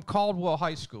from Caldwell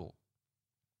High School,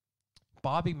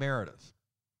 Bobby Meredith.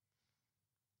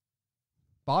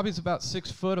 Bobby's about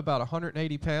 6 foot, about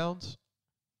 180 pounds.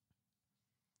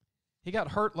 He got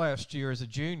hurt last year as a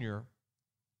junior.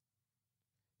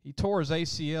 He tore his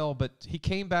ACL, but he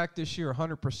came back this year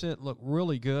 100%, looked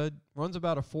really good. Runs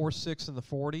about a 4.6 in the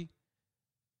 40.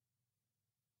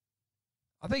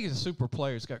 I think he's a super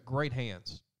player. He's got great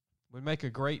hands. Would make a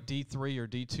great D3 or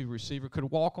D2 receiver. Could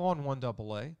walk on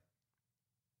 1AA.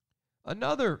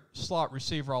 Another slot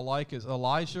receiver I like is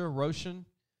Elijah Roshan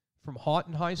from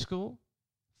Houghton High School.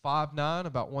 5'9",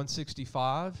 about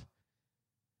 165.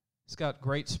 He's got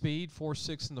great speed,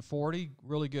 4.6 in the 40,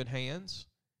 really good hands.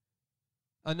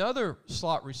 Another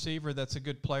slot receiver that's a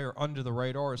good player under the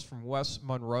radar is from West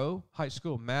Monroe High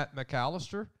School, Matt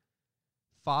McAllister.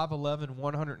 5'11",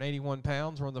 181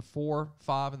 pounds, run the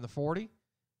 4.5 in the 40.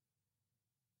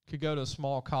 Could go to a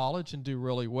small college and do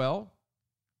really well.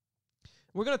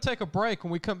 We're going to take a break.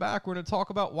 When we come back, we're going to talk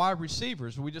about wide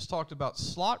receivers. We just talked about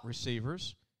slot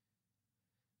receivers.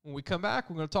 When we come back,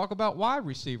 we're going to talk about wide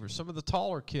receivers, some of the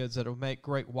taller kids that will make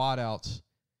great wideouts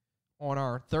on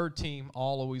our third team,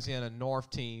 All-Louisiana North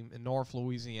team in North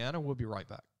Louisiana. We'll be right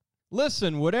back.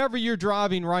 Listen, whatever you're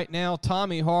driving right now,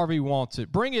 Tommy Harvey wants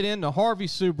it. Bring it in to Harvey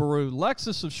Subaru,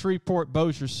 Lexus of Shreveport,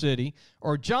 Bossier City,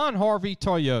 or John Harvey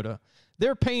Toyota.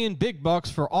 They're paying big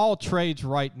bucks for all trades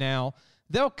right now.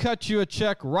 They'll cut you a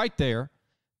check right there.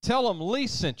 Tell them Lee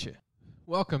sent you.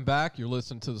 Welcome back. You're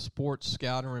listening to the Sports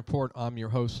Scouting Report. I'm your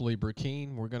host, Lee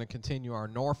Burkeen. We're going to continue our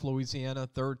North Louisiana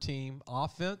third team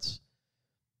offense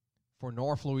for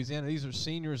North Louisiana. These are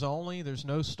seniors only. There's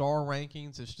no star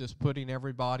rankings. It's just putting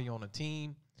everybody on a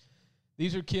team.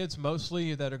 These are kids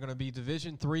mostly that are going to be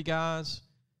Division III guys,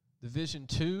 Division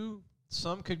II.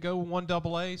 Some could go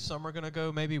 1AA. Some are going to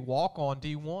go maybe walk on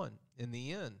D1 in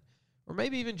the end, or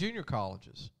maybe even junior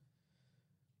colleges.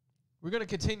 We're going to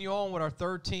continue on with our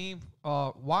third team,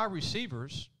 wide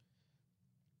receivers.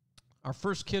 Our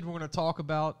first kid we're going to talk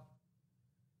about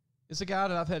is a guy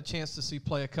that I've had a chance to see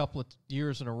play a couple of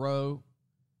years in a row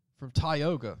from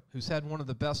Tioga, who's had one of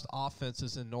the best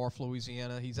offenses in North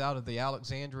Louisiana. He's out of the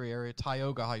Alexandria area,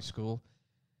 Tioga High School.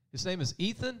 His name is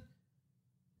Ethan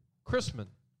Chrisman.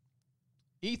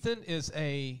 Ethan is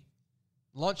a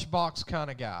lunchbox kind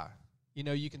of guy. You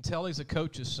know, you can tell he's a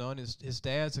coach's son. His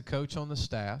dad's a coach on the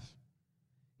staff.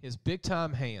 His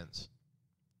big-time hands.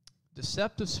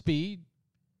 Deceptive speed.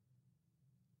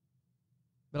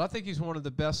 But I think he's one of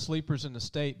the best sleepers in the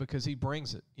state because he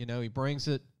brings it. You know, he brings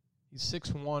it. He's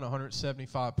 6'1",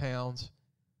 175 pounds.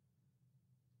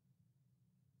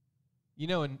 You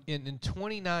know, in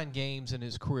 29 games in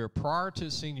his career, prior to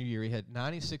his senior year, he had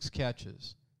 96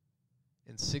 catches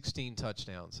and 16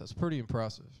 touchdowns. That's pretty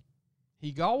impressive.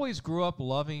 He always grew up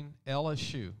loving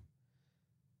LSU.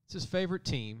 It's his favorite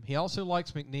team. He also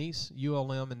likes McNeese,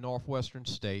 ULM, and Northwestern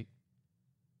State.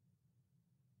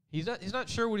 He's not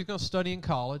sure what he's going to study in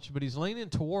college, but he's leaning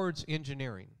towards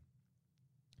engineering.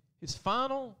 His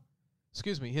favorite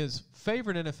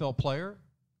NFL player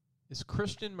is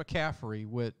Christian McCaffrey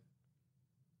with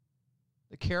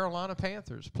the Carolina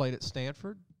Panthers. Played at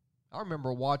Stanford. I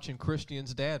remember watching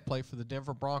Christian's dad play for the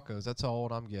Denver Broncos. That's how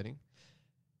old I'm getting,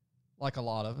 like a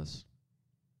lot of us.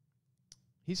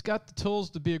 He's got the tools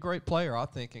to be a great player, I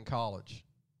think, in college.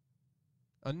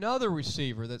 Another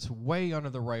receiver that's way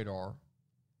under the radar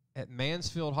at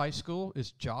Mansfield High School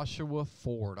is Joshua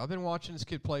Ford. I've been watching this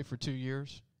kid play for 2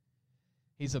 years.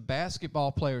 He's a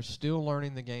basketball player still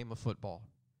learning the game of football.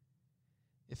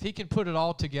 If he can put it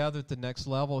all together at the next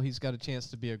level, he's got a chance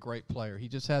to be a great player. He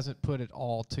just hasn't put it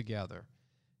all together.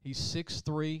 He's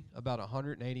 6'3", about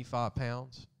 185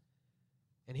 pounds,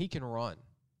 and he can run.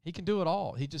 He can do it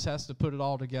all. He just has to put it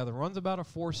all together. Runs about a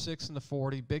 4.6 in the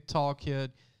 40, big, tall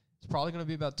kid. He's probably going to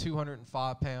be about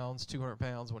 205 pounds, 200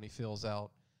 pounds when he fills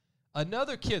out.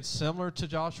 Another kid similar to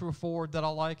Joshua Ford that I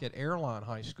like at Airline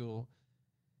High School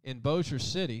in Bossier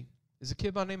City is a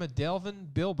kid by the name of Devin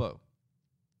Bilbo.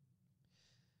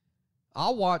 I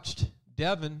watched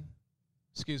Devin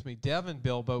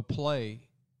Bilbo play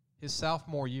his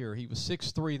sophomore year. He was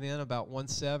 6'3" then, about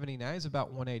 170. Now he's about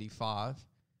 185.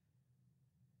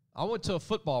 I went to a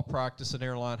football practice at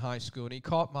Airline High School, and he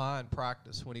caught my eye in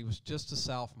practice when he was just a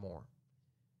sophomore.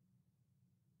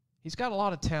 He's got a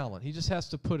lot of talent. He just has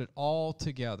to put it all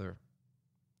together.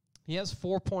 He has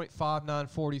 4.59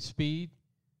 40 speed.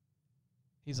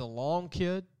 He's a long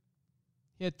kid.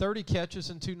 He had 30 catches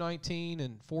in 2019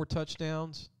 and 4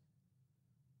 touchdowns.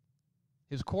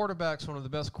 His quarterback's one of the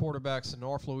best quarterbacks in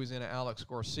North Louisiana, Alex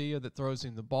Garcia, that throws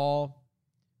him the ball.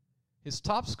 His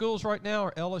top schools right now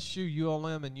are LSU,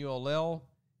 ULM, and ULL.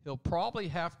 He'll probably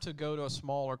have to go to a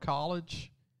smaller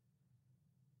college.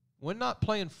 When not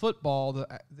playing football,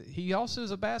 he also is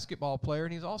a basketball player,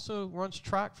 and he also runs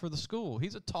track for the school.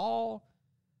 He's a tall,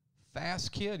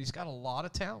 fast kid. He's got a lot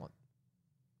of talent.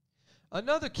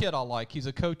 Another kid I like, he's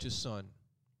a coach's son.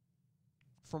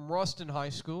 From Ruston High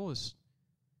School, his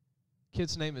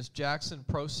kid's name is Jackson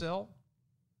Prosell.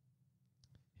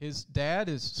 His dad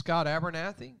is Scott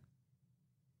Abernathy,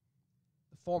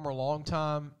 the former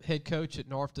longtime head coach at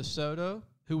North DeSoto,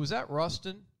 who was at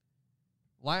Ruston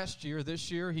last year.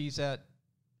 This year, he's at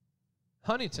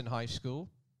Huntington High School.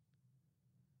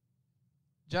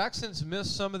 Jackson's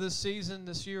missed some of this season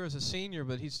this year as a senior,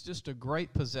 but he's just a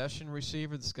great possession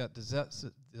receiver that's got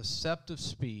deceptive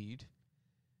speed.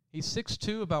 He's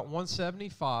 6'2", about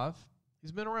 175.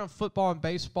 He's been around football and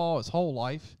baseball his whole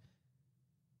life.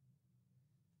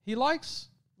 He likes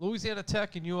Louisiana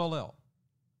Tech and ULL.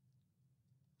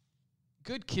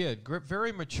 Good kid,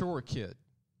 very mature kid.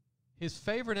 His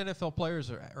favorite NFL players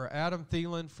are Adam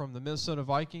Thielen from the Minnesota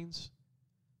Vikings,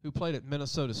 who played at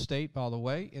Minnesota State, by the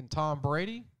way, and Tom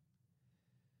Brady.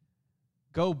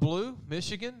 Go Blue,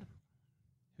 Michigan,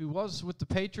 who was with the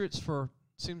Patriots for,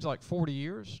 seems like 40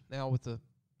 years, now with the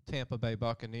Tampa Bay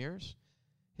Buccaneers.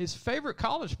 His favorite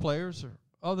college players are,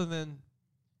 other than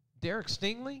Derek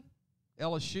Stingley,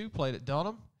 LSU, played at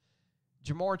Dunham.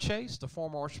 Jamar Chase, the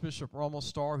former Archbishop Rummel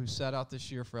star who sat out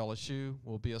this year for LSU,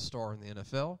 will be a star in the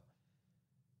NFL.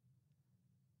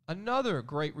 Another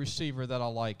great receiver that I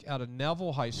like out of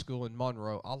Neville High School in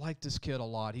Monroe. I like this kid a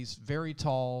lot. He's very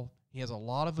tall. He has a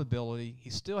lot of ability. He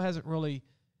still hasn't really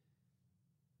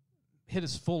hit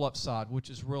his full upside, which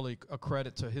is really a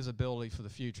credit to his ability for the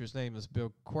future. His name is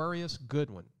Bilquarius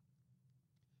Goodwin.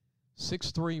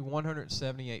 6'3",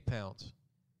 178 pounds.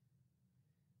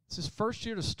 It's his first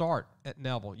year to start at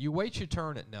Neville. You wait your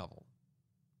turn at Neville.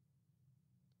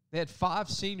 They had 5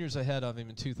 seniors ahead of him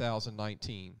in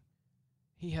 2019.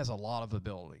 He has a lot of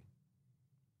ability.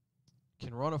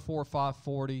 Can run a 4.5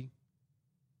 40.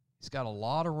 He's got a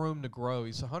lot of room to grow.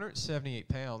 He's 178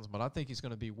 pounds, but I think he's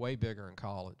going to be way bigger in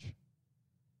college.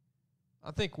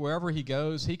 I think wherever he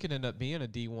goes, he could end up being a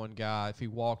D1 guy if he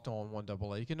walked on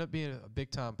 1AA. He could end up being a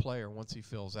big-time player once he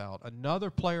fills out. Another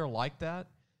player like that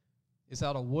is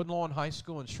out of Woodlawn High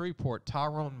School in Shreveport,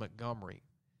 Tyrone Montgomery.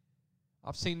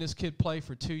 I've seen this kid play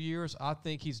for 2 years. I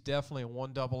think he's definitely a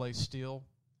 1AA steal.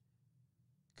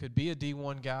 Could be a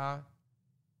D1 guy.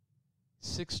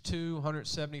 6'2",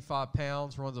 175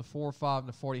 pounds, runs a 4.5 and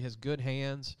a 40, has good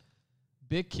hands.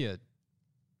 Big kid.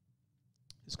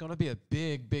 He's going to be a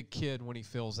big, big kid when he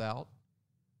fills out.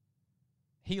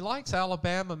 He likes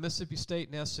Alabama, Mississippi State,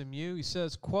 and SMU. He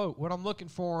says, quote, "What I'm looking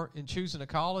for in choosing a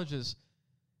college is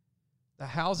the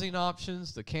housing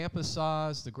options, the campus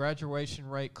size, the graduation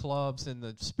rate, clubs, and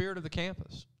the spirit of the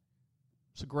campus."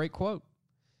 It's a great quote.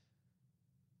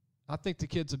 I think the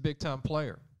kid's a big-time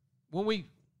player. When we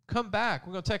come back,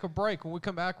 we're going to take a break. When we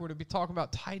come back, we're going to be talking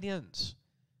about tight ends.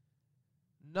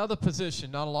 Another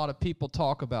position not a lot of people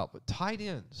talk about, but tight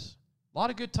ends. A lot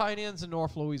of good tight ends in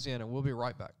North Louisiana. We'll be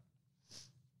right back.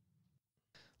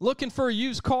 Looking for a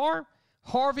used car?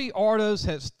 Harvey Autos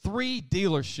has 3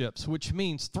 dealerships, which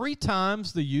means 3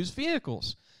 times the used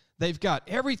vehicles. They've got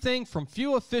everything from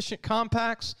fuel-efficient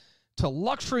compacts to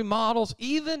luxury models,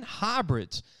 even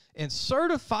hybrids, and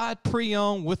certified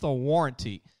pre-owned with a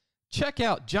warranty. Check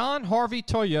out John Harvey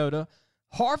Toyota,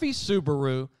 Harvey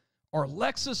Subaru, or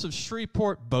Lexus of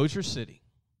Shreveport, Bossier City.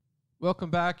 Welcome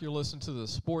back. You're listening to the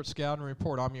Sports Scouting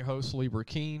Report. I'm your host, Lee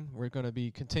Burkeen. We're going to be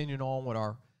continuing on with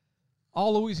our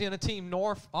All-Louisiana Team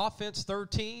North offense, 3rd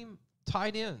team,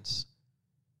 tight ends.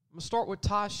 I'm going to start with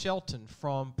Ty Shelton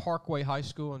from Parkway High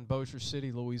School in Bossier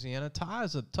City, Louisiana. Ty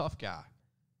is a tough guy.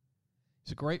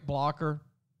 He's a great blocker.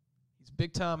 He's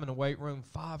big time in the weight room,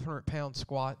 500-pound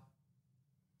squat.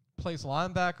 Plays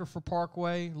linebacker for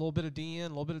Parkway, a little bit of DN, a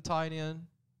little bit of tight end.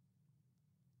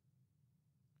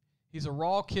 He's a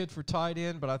raw kid for tight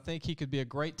end, but I think he could be a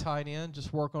great tight end.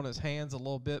 Just work on his hands a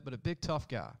little bit, but a big, tough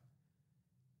guy.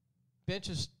 Bench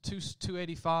is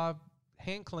 285.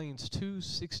 Hand cleans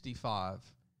 265.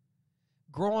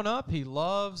 Growing up, he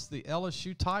loves the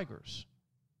LSU Tigers.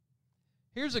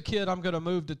 Here's a kid I'm going to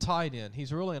move to tight end.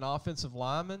 He's really an offensive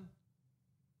lineman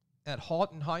at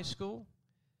Houghton High School.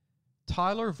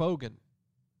 Tyler Vogan.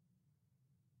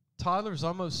 Tyler's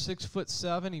almost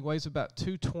 6'7". He weighs about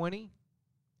 220.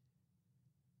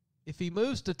 If he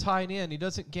moves to tight end, he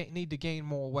doesn't need to gain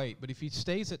more weight. But if he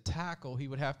stays at tackle, he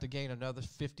would have to gain another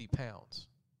 50 pounds.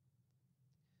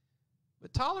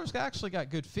 But Tyler's actually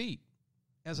got good feet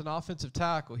as an offensive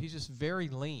tackle. He's just very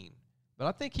lean. But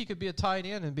I think he could be a tight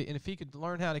end, and if he could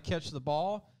learn how to catch the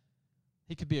ball,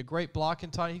 he could be a great blocking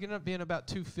tight end. He could end up being about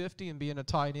 250 and being a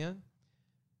tight end.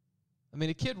 I mean,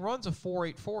 a kid runs a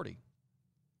 4.8 40.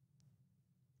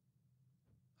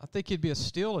 I think he'd be a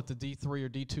steal at the D3 or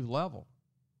D2 level.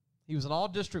 He was an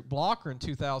all-district blocker in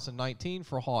 2019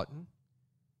 for Houghton.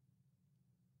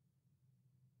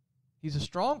 He's a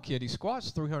strong kid. He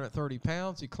squats 330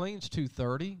 pounds. He cleans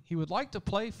 230. He would like to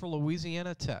play for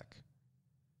Louisiana Tech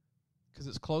because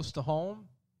it's close to home,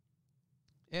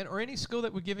 or any school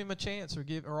that would give him a chance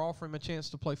or offer him a chance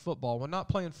to play football. When not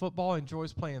playing football, he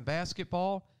enjoys playing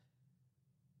basketball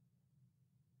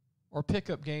or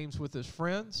pickup games with his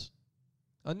friends.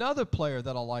 Another player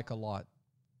that I like a lot.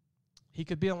 He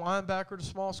could be a linebacker at a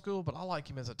small school, but I like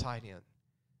him as a tight end.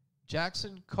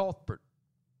 Jackson Cuthbert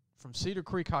from Cedar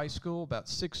Creek High School, about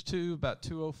 6'2", about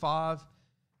 205.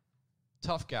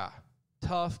 Tough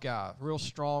guy, real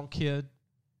strong kid.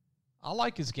 I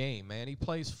like his game, man. He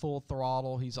plays full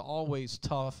throttle. He's always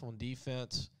tough on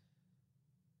defense.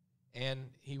 And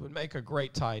he would make a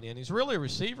great tight end. He's really a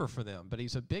receiver for them, but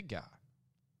he's a big guy.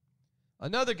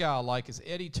 Another guy I like is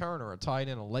Eddie Turner, a tight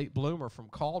end, a late bloomer from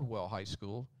Caldwell High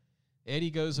School.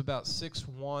 Eddie goes about 6'1",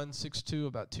 6'2",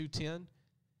 about 210.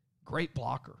 Great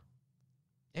blocker.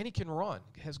 And he can run,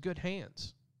 has good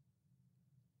hands.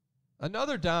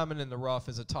 Another diamond in the rough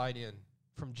is a tight end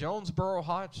from Jonesboro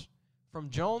Hodge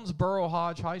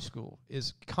High School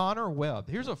is Connor Webb.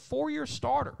 Here's a 4-year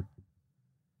starter.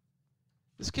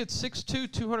 This kid's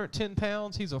 6'2", 210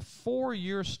 pounds. He's a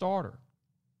 4-year starter.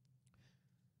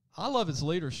 I love his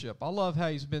leadership. I love how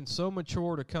he's been so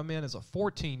mature to come in as a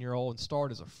 14-year-old and start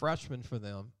as a freshman for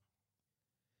them.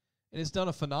 And he's done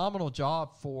a phenomenal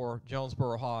job for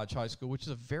Jonesboro Hodge High School, which is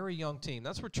a very young team.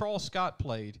 That's where Charles Scott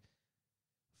played,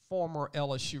 former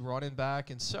LSU running back.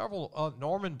 And several,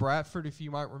 Norman Bradford, if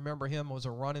you might remember him, was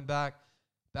a running back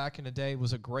in the day,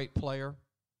 was a great player.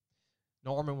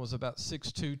 Norman was about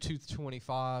 6'2",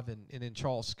 225, and then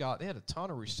Charles Scott. They had a ton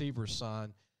of receivers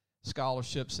signed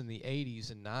scholarships in the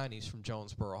 80s and 90s from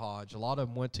Jonesboro Hodge. A lot of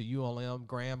them went to ULM,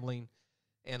 Grambling,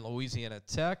 and Louisiana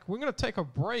Tech. We're going to take a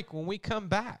break. When we come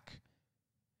back,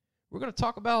 we're going to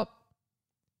talk about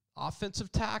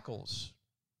offensive tackles.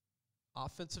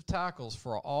 Offensive tackles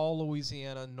for all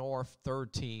Louisiana North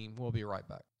third team. We'll be right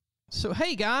back. So,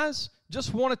 hey, guys,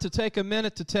 just wanted to take a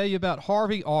minute to tell you about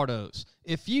Harvey Autos.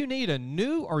 If you need a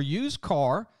new or used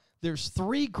car, there's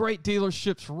 3 great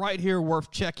dealerships right here worth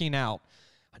checking out.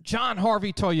 John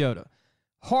Harvey Toyota,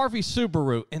 Harvey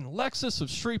Subaru, and Lexus of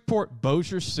Shreveport,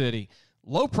 Bossier City.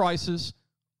 Low prices,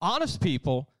 honest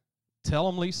people. Tell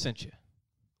them Lee sent you.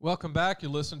 Welcome back.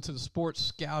 You're listening to the Sports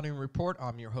Scouting Report.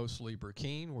 I'm your host, Lee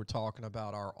Burkeen. We're talking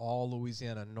about our all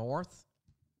Louisiana North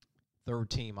third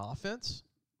team offense.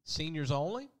 Seniors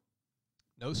only.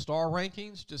 No star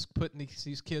rankings, just putting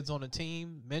these kids on a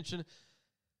team.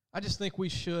 I just think we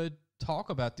should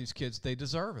talk about these kids. They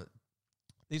deserve it.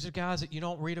 These are guys that you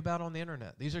don't read about on the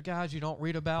internet. These are guys you don't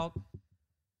read about,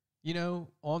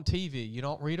 on TV. You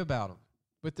don't read about them.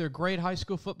 But they're great high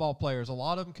school football players. A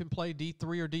lot of them can play D3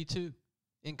 or D2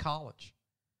 in college.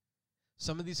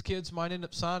 Some of these kids might end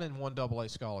up signing 1AA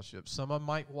scholarships. Some of them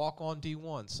might walk on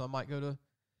D1. Some might go to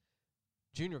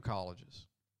junior colleges.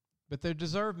 But they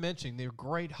deserve mentioning. They're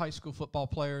great high school football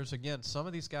players. Again, some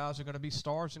of these guys are going to be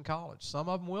stars in college. Some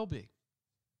of them will be.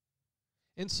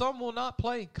 And some will not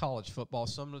play college football.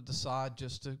 Some will decide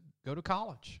just to go to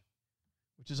college,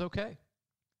 which is okay.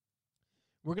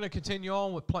 We're going to continue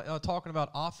on with talking about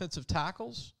offensive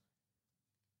tackles.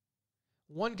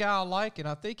 One guy I like, and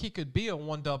I think he could be a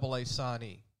 1AA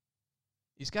signee.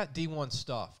 He's got D1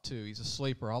 stuff, too. He's a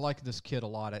sleeper. I like this kid a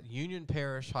lot at Union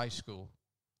Parish High School.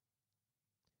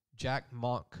 Jack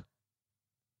Monk,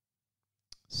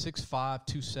 6'5",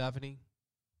 270.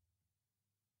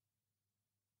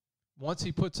 Once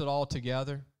he puts it all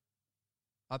together,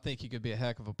 I think he could be a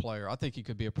heck of a player. I think he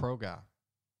could be a pro guy.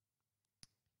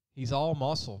 He's all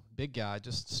muscle, big guy,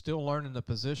 just still learning the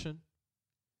position.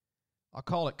 I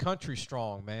call it country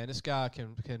strong, man. This guy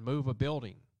can move a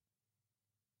building.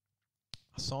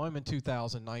 I saw him in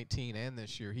 2019 and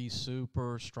this year. He's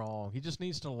super strong. He just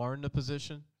needs to learn the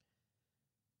position.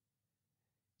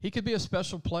 He could be a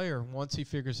special player once he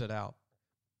figures it out.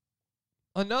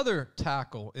 Another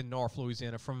tackle in North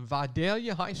Louisiana from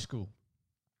Vidalia High School,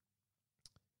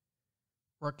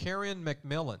 Rakarian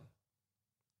McMillan,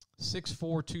 6'4",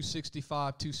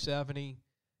 265, 270,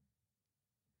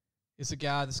 is a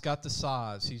guy that's got the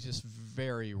size. He's just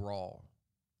very raw.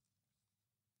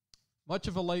 Much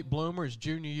of a late bloomer. His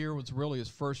junior year was really his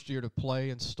first year to play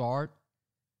and start.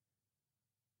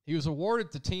 He was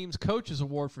awarded the team's coach's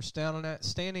award for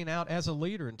standing out as a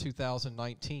leader in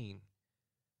 2019.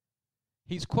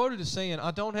 He's quoted as saying,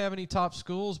 "I don't have any top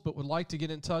schools, but would like to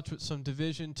get in touch with some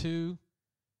Division II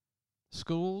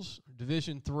schools,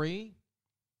 Division III.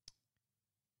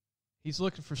 He's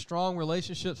looking for strong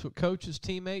relationships with coaches,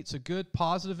 teammates, a good,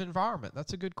 positive environment."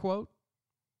 That's a good quote.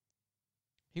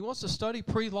 He wants to study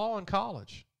pre-law in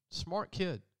college. Smart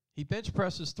kid. He bench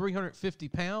presses 350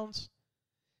 pounds.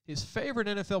 His favorite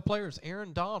NFL player is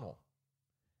Aaron Donald,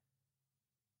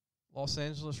 Los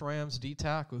Angeles Rams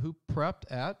D-tackle, who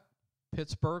prepped at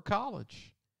Pittsburgh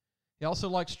College. He also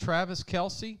likes Travis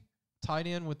Kelce, tight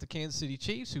end with the Kansas City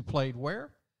Chiefs, who played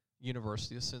where?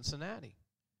 University of Cincinnati.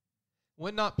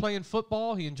 When not playing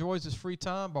football, he enjoys his free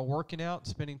time by working out and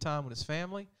spending time with his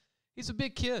family. He's a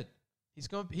big kid.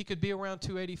 He could be around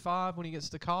 285 when he gets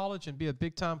to college and be a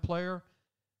big-time player,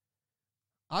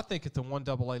 I think, at the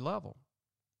 1AA level.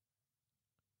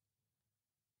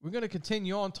 We're going to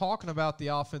continue on talking about the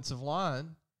offensive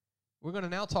line. We're going to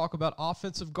now talk about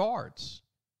offensive guards.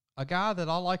 A guy that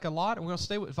I like a lot, and we're going to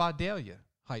stay with Vidalia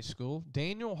High School,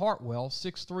 Daniel Hartwell,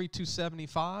 6'3",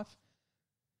 275.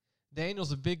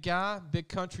 Daniel's a big guy, big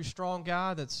country strong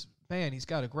guy that's, man, he's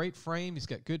got a great frame. He's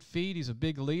got good feet. He's a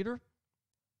big leader.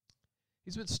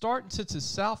 He's been starting since his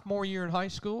sophomore year in high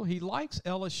school. He likes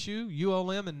LSU,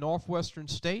 ULM, and Northwestern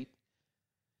State.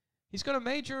 He's going to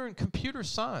major in computer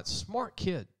science. Smart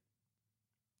kid.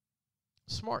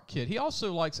 Smart kid. He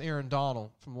also likes Aaron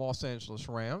Donald from Los Angeles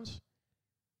Rams.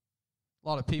 A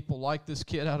lot of people like this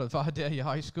kid out of Vidalia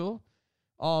High School.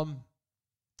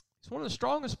 He's one of the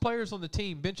strongest players on the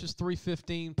team. Benches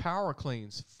 315, power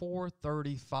cleans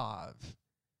 435.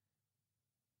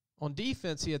 On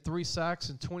defense, he had 3 sacks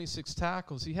and 26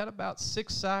 tackles. He had about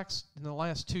 6 sacks in the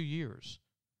last 2 years.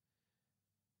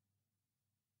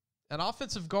 An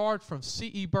offensive guard from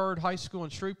C.E. Bird High School in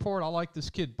Shreveport, I like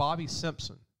this kid, Bobby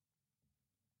Simpson.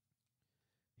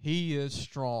 He is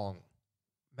strong.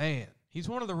 Man, he's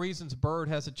one of the reasons Bird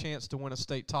has a chance to win a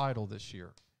state title this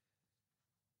year.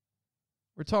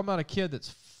 We're talking about a kid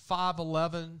that's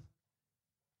 5'11",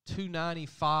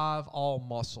 295, all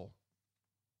muscle.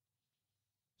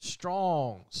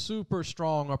 Strong, super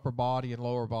strong upper body and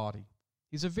lower body.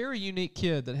 He's a very unique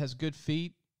kid that has good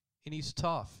feet, and he's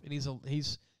tough. And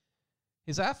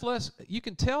his athletics, you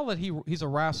can tell that he's a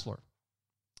wrestler.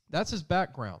 That's his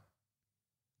background.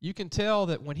 You can tell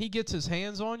that when he gets his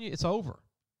hands on you, it's over.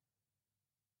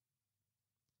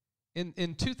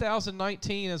 In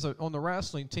 2019, on the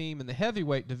wrestling team in the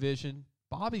heavyweight division,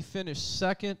 Bobby finished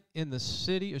second in the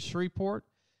city of Shreveport,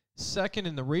 second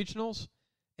in the regionals,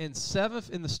 and 7th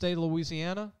in the state of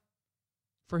Louisiana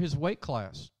for his weight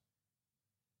class.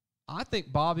 I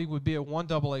think Bobby would be a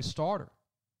 1AA starter.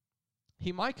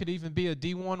 He could even be a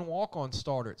D1 walk-on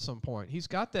starter at some point. He's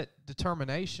got that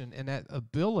determination and that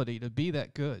ability to be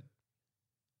that good.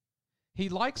 He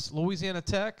likes Louisiana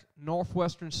Tech,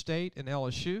 Northwestern State, and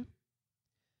LSU.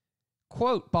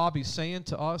 Quote, Bobby's saying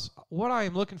to us, "What I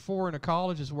am looking for in a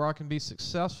college is where I can be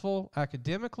successful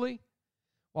academically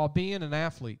while being an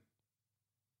athlete."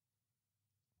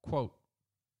 Quote,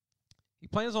 he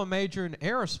plans on majoring in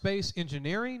aerospace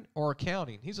engineering or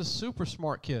accounting. He's a super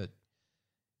smart kid.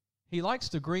 He likes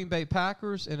the Green Bay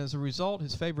Packers, and as a result,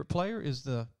 his favorite player is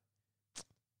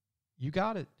you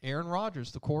got it, Aaron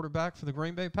Rodgers, the quarterback for the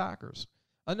Green Bay Packers.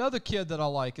 Another kid that I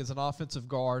like is an offensive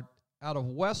guard out of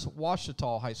West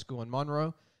Washita High School in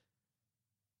Monroe,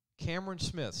 Cameron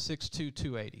Smith, 6'2",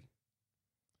 280.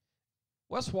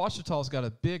 West Washita's got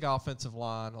a big offensive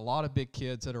line, a lot of big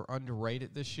kids that are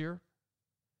underrated this year.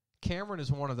 Cameron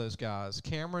is one of those guys.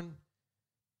 Cameron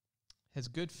has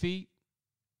good feet.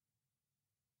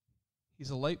 He's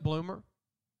a late bloomer.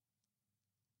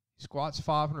 He squats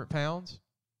 500 pounds.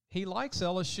 He likes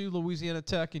LSU, Louisiana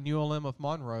Tech, and ULM of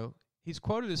Monroe. He's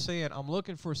quoted as saying, "I'm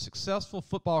looking for a successful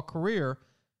football career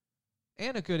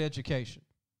and a good education."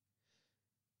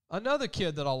 Another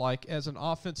kid that I like as an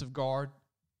offensive guard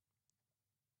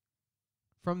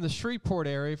from the Shreveport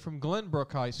area, from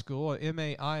Glenbrook High School, a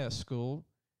MAIS school,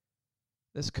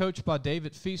 that's coached by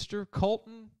David Feaster.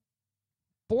 Colton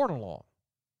Bornalong.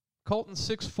 Colton's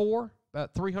 6'4",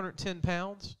 about 310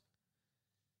 pounds.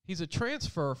 He's a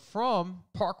transfer from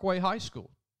Parkway High School.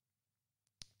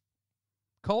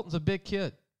 Colton's a big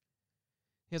kid.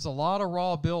 He has a lot of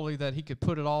raw ability that he could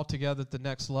put it all together at the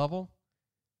next level.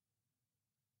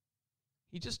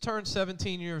 He just turned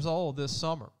 17 years old this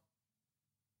summer.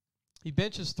 He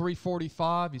benches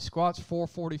 345. He squats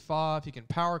 445. He can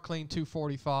power clean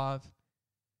 245.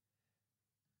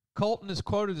 Colton is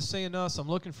quoted as saying to us, "I'm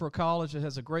looking for a college that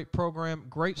has a great program,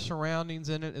 great surroundings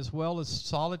in it, as well as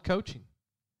solid coaching."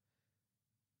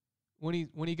 When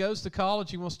he goes to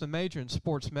college, he wants to major in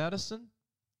sports medicine.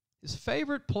 His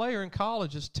favorite player in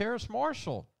college is Terrace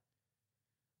Marshall,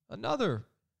 another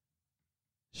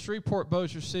Shreveport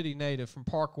Bossier City native from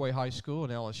Parkway High School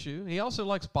and LSU. He also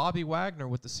likes Bobby Wagner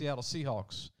with the Seattle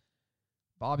Seahawks.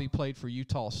 Bobby played for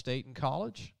Utah State in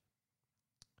college.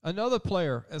 Another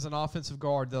player as an offensive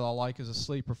guard that I like as a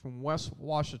sleeper from West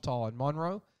Ouachita in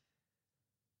Monroe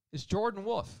is Jordan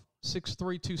Wolf,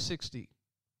 6'3", 260.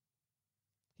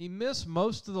 He missed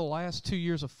most of the last 2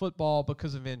 years of football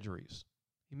because of injuries.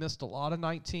 He missed a lot of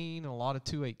 19 and a lot of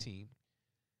 218.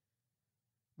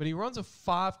 But he runs a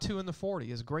 5'2" in the 40.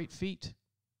 He has great feet.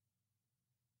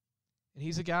 And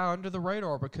he's a guy under the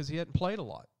radar because he hadn't played a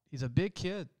lot. He's a big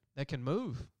kid that can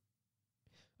move.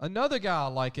 Another guy I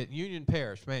like at Union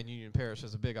Parish, man, Union Parish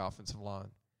has a big offensive line,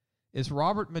 is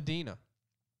Robert Medina.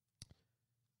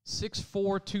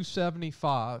 6'4",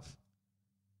 275.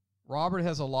 Robert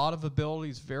has a lot of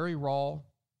abilities, very raw.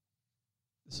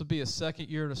 This will be his second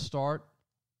year to start.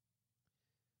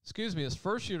 His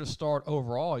first year to start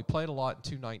overall. He played a lot in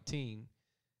 219.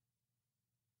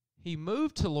 He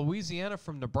moved to Louisiana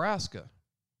from Nebraska.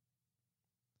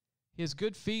 He has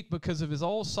good feet because of his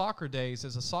old soccer days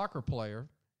as a soccer player.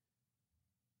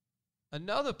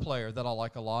 Another player that I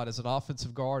like a lot as an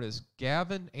offensive guard is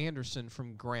Gavin Anderson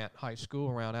from Grant High School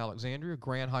around Alexandria,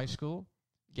 Grant High School.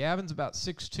 Gavin's about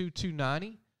 6'2",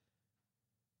 290.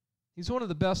 He's one of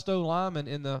the best O-linemen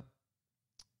in the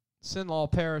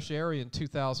Sinlaw Parish area in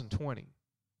 2020.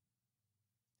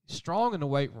 He's strong in the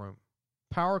weight room.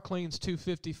 Power cleans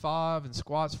 255 and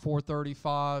squats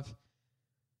 435.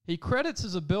 He credits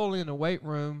his ability in the weight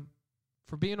room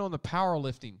for being on the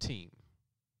powerlifting team.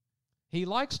 He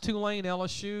likes Tulane,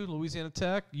 LSU, Louisiana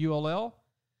Tech, ULL,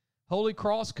 Holy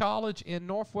Cross College, and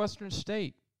Northwestern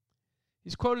State.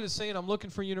 He's quoted as saying, "I'm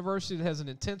looking for a university that has an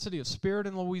intensity of spirit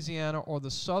in Louisiana or the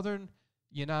southern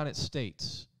United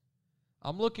States.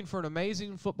 I'm looking for an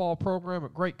amazing football program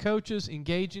with great coaches,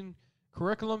 engaging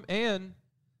curriculum, and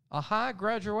a high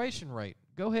graduation rate."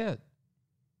 Go ahead.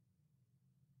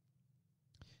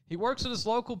 He works at his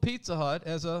local Pizza Hut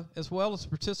as well as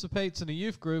participates in a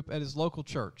youth group at his local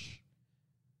church.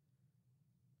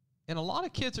 And a lot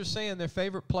of kids are saying their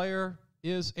favorite player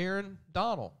is Aaron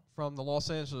Donald from the Los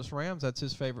Angeles Rams. That's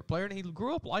his favorite player, and he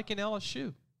grew up liking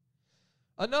LSU.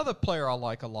 Another player I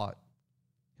like a lot,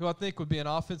 who I think would be an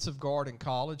offensive guard in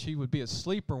college, he would be a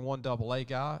sleeper 1AA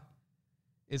guy,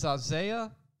 is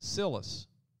Isaiah Silas.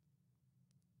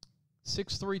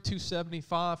 6'3",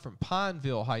 275 from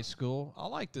Pineville High School. I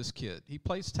like this kid. He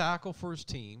plays tackle for his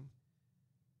team.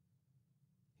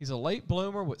 He's a late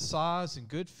bloomer with size and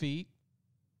good feet.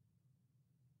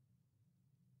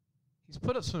 He's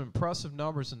put up some impressive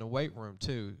numbers in the weight room,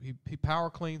 too. He power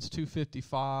cleans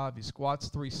 255. He squats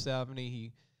 370.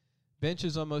 He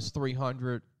benches almost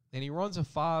 300. And he runs a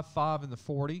 5.5 in the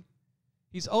 40.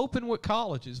 He's open with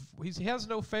colleges. He has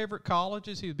no favorite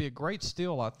colleges. He would be a great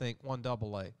steal, I think,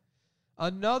 1AA.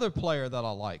 Another player that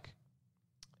I like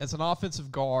as an offensive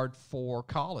guard for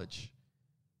college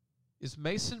is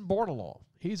Mason Bordelon.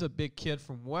 He's a big kid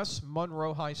from West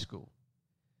Monroe High School.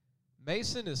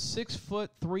 Mason is 6 foot,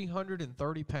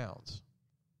 330 pounds.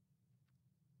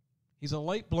 He's a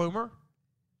late bloomer.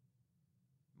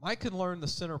 Mike can learn the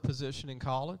center position in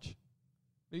college.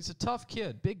 But he's a tough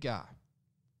kid, big guy.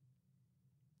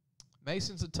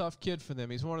 Mason's a tough kid for them.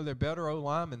 He's one of their better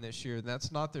O-linemen this year, and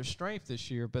that's not their strength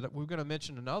this year, but we're going to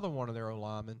mention another one of their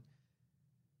O-linemen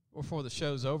before the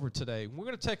show's over today. We're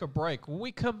going to take a break. When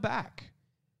we come back,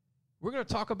 we're going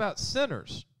to talk about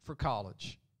centers for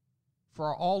college, for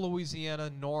our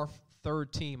All-Louisiana North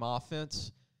third-team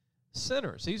offense.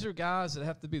 Centers, these are guys that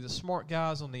have to be the smart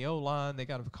guys on the O-line. They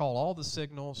got to call all the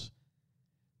signals.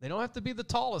 They don't have to be the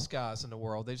tallest guys in the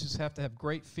world. They just have to have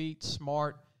great feet,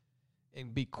 smart,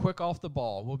 and be quick off the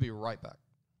ball. We'll be right back.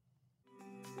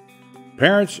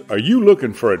 Parents, are you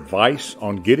looking for advice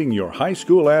on getting your high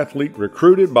school athlete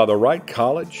recruited by the right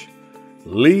college?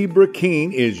 Lee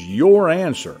Brakeen is your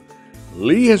answer.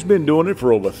 Lee has been doing it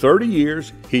for over 30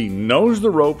 years. He knows the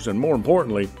ropes, and more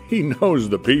importantly, he knows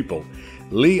the people.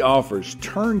 Lee offers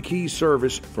turnkey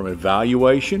service from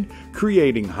evaluation,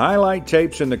 creating highlight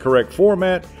tapes in the correct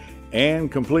format,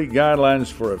 and complete guidelines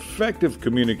for effective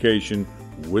communication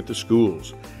with the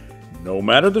schools. No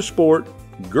matter the sport,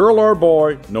 girl or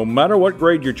boy, no matter what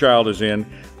grade your child is in,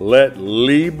 let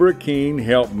Lee Brakeen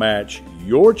help match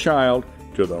your child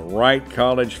to the right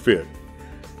college fit.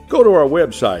 Go to our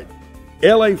website,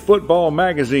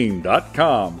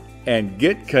 lafootballmagazine.com, and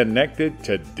get connected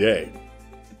today.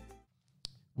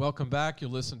 Welcome back.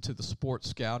 You're listening to the Sports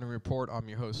Scouting Report. I'm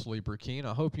your host, Lee Brakeen.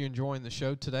 I hope you're enjoying the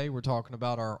show today. We're talking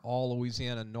about our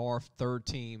All-Louisiana North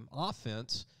third-team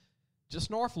offense. Just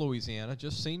North Louisiana,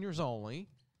 just seniors only.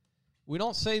 We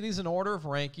don't say these in order of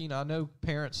ranking. I know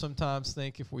parents sometimes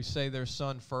think if we say their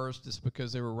son first, it's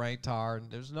because they were ranked higher,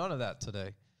 and there's none of that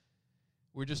today.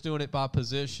 We're just doing it by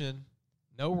position,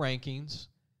 no rankings.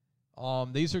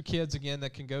 These are kids, again,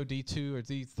 that can go D2 or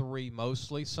D3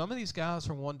 mostly. Some of these guys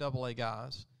are 1AA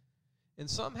guys, and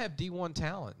some have D1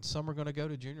 talent, and some are going to go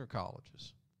to junior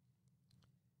colleges.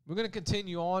 We're going to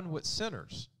continue on with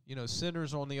centers. You know,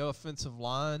 centers on the offensive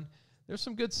line. There's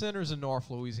some good centers in North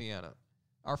Louisiana.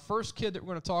 Our first kid that we're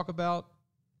going to talk about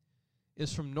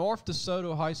is from North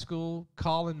DeSoto High School,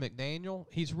 Colin McDaniel.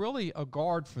 He's really a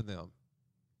guard for them.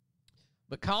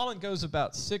 But Colin goes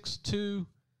about 6'2",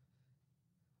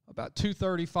 about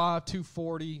 235,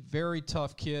 240, very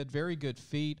tough kid, very good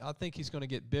feet. I think he's going to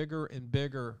get bigger and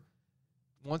bigger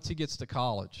once he gets to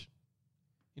college.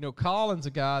 You know, Colin's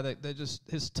a guy that just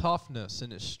his toughness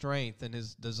and his strength and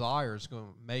his desire is going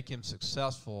to make him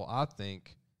successful, I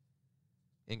think,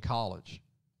 in college.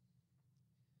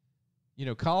 You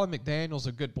know, Colin McDaniel's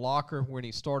a good blocker when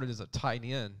he started as a tight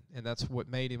end, and that's what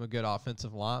made him a good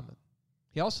offensive lineman.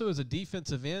 He also is a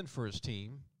defensive end for his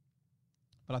team,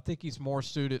 but I think he's more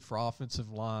suited for offensive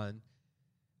line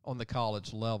on the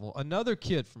college level. Another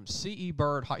kid from C.E.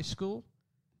 Byrd High School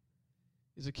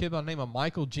is a kid by the name of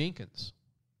Michael Jenkins.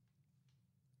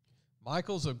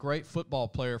 Michael's a great football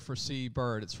player for C.E.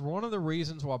 Byrd. It's one of the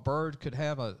reasons why Byrd could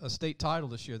have a state title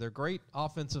this year. They're great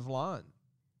offensive line.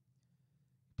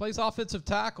 Plays offensive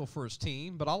tackle for his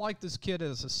team, but I like this kid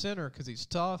as a center because he's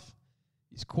tough,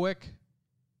 he's quick,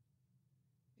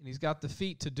 and he's got the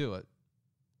feet to do it.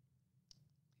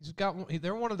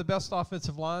 They're one of the best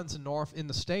offensive lines in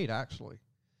the state, actually.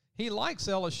 He likes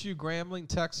LSU, Grambling,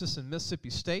 Texas, and Mississippi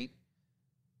State.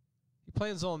 He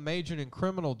plans on majoring in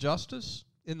criminal justice.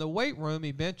 In the weight room,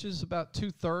 he benches about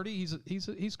 230.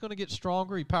 He's going to get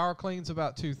stronger. He power cleans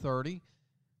about 230.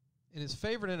 And his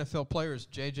favorite NFL player is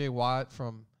J.J. Watt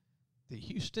from the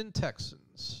Houston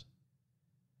Texans.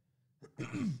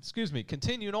 Excuse me.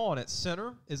 Continuing on at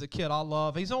center is a kid I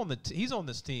love. He's on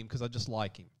this team because I just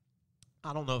like him.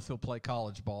 I don't know if he'll play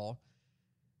college ball.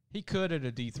 He could at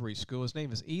a D3 school. His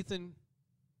name is Ethan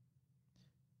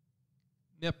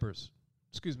Nippers.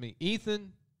 Excuse me,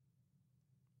 Ethan.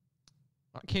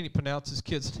 I can't even pronounce this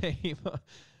kid's name.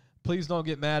 Please don't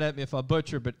get mad at me if I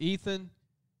butcher, but Ethan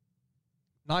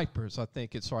Nipers, I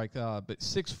think it's right. But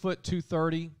 6 foot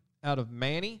 230 out of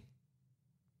Manny.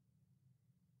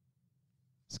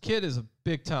 This kid is a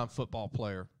big-time football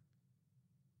player.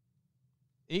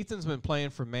 Ethan's been playing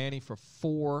for Manny for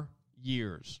 4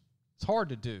 years. It's hard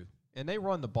to do. And they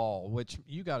run the ball, which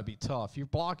you got to be tough. You're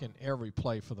blocking every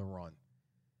play for the run.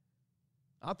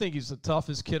 I think he's the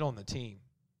toughest kid on the team.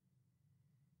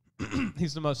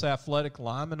 He's the most athletic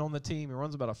lineman on the team. He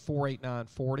runs about a 4.89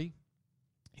 40.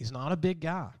 He's not a big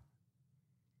guy.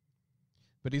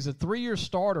 But he's a 3-year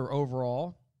starter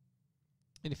overall.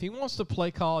 And if he wants to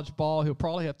play college ball, he'll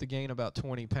probably have to gain about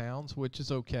 20 pounds, which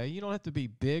is okay. You don't have to be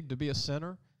big to be a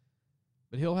center,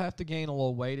 but he'll have to gain a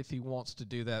little weight if he wants to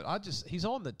do that. He's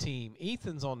on the team.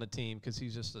 Ethan's on the team because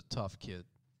he's just a tough kid.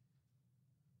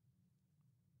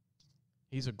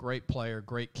 He's a great player,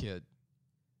 great kid.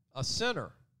 A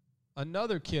center,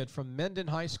 another kid from Menden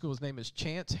High School. His name is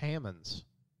Chance Hammonds.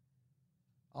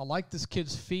 I like this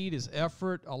kid's feet, his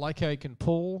effort. I like how he can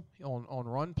pull on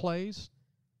run plays.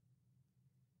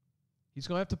 He's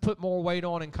going to have to put more weight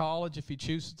on in college if he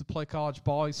chooses to play college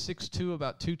ball. He's 6'2",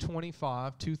 about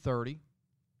 225, 230.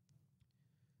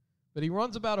 But he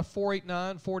runs about a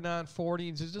 4.89, 4.9 40.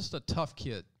 He's just a tough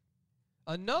kid.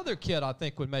 Another kid I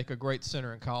think would make a great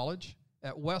center in college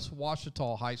at West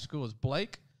Ouachita High School is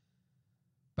Blake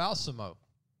Balsamo.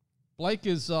 Blake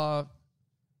is 6'2",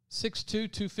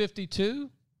 252.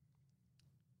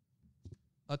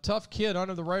 A tough kid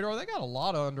under the radar. They got a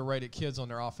lot of underrated kids on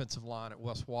their offensive line at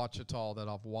West Ouachita that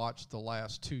I've watched the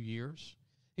last 2 years.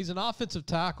 He's an offensive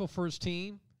tackle for his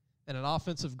team and an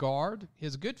offensive guard.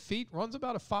 His good feet, runs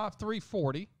about a 5'3",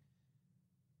 40.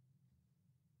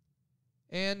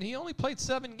 And he only played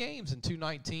 7 games in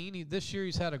 2019. This year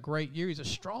he's had a great year. He's a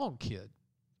strong kid.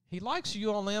 He likes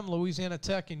ULM, Louisiana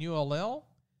Tech, and ULL.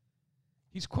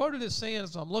 He's quoted as saying,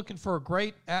 "I'm looking for a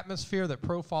great atmosphere that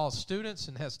profiles students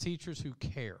and has teachers who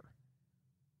care."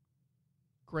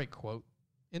 Great quote.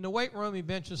 In the weight room, he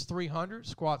benches 300,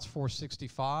 squats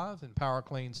 465, and power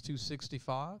cleans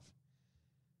 265.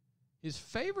 His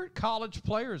favorite college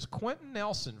player is Quentin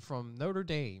Nelson from Notre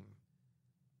Dame,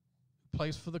 who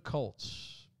plays for the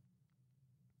Colts.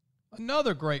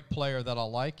 Another great player that I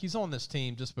like, he's on this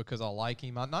team just because I like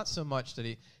him. Not so much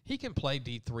that he can play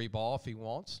D3 ball if he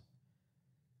wants.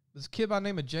 This kid by the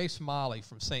name of Jace Miley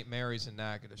from St. Mary's in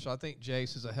Natchitoches. I think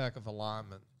Jace is a heck of a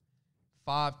lineman.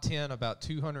 5'10", about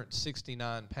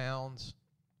 269 pounds.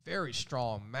 Very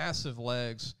strong, massive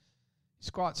legs. He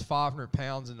squats 500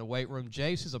 pounds in the weight room.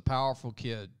 Jace is a powerful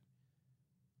kid.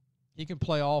 He can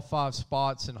play all 5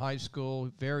 spots in high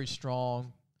school. Very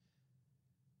strong.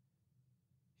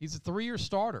 He's a 3-year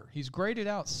starter. He's graded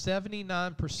out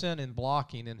 79% in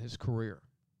blocking in his career.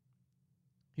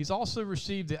 He's also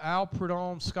received the Al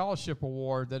Prudhomme Scholarship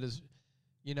Award that is,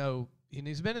 and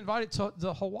he's been invited to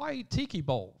the Hawaii Tiki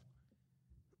Bowl.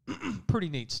 Pretty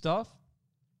neat stuff.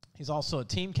 He's also a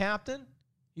team captain.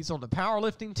 He's on the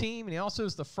powerlifting team, and he also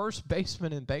is the first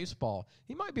baseman in baseball.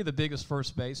 He might be the biggest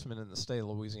first baseman in the state of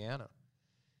Louisiana.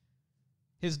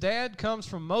 His dad comes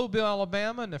from Mobile,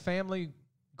 Alabama, and the family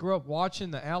grew up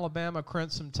watching the Alabama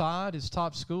Crimson Tide. His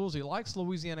top schools, he likes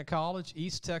Louisiana College,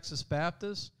 East Texas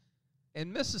Baptist,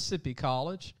 and Mississippi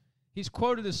College. He's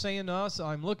quoted as saying to us,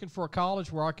 "I'm looking for a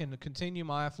college where I can continue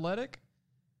my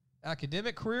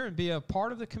academic career and be a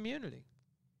part of the community."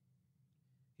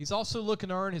 He's also looking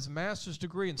to earn his master's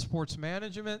degree in sports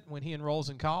management when he enrolls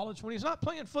in college. When he's not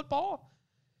playing football,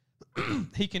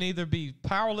 he can either be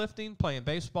powerlifting, playing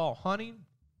baseball, hunting,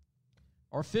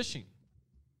 or fishing.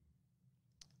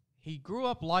 He grew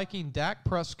up liking Dak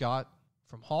Prescott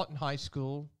from Houghton High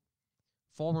School,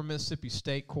 former Mississippi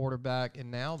State quarterback, and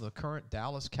now the current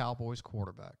Dallas Cowboys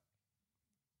quarterback.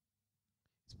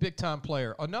 He's a big-time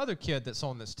player. Another kid that's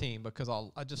on this team because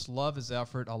I just love his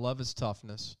effort. I love his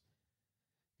toughness.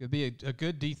 He'll be a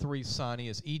good D3 signee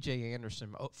is E.J.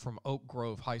 Anderson from Oak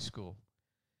Grove High School.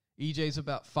 E.J.'s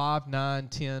about 5'9",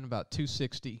 10, about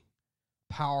 260.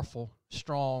 Powerful,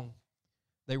 strong.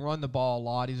 They run the ball a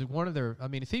lot. He's one of their,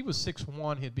 if he was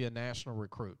 6'1", he'd be a national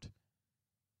recruit.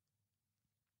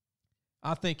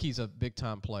 I think he's a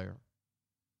big-time player.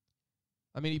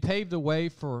 He paved the way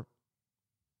for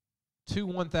 2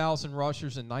 1,000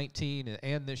 rushers in 19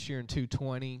 and this year in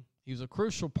 220. He was a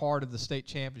crucial part of the state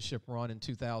championship run in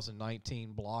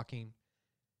 2019 blocking.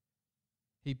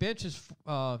 He benches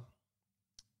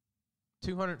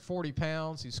 240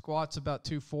 pounds. He squats about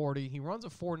 240. He runs a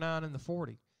 4.9 in the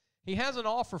 40. He has an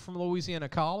offer from Louisiana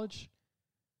College.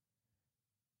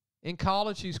 In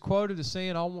college, he's quoted as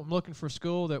saying, "I'm looking for a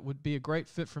school that would be a great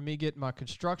fit for me getting my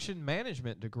construction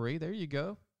management degree." There you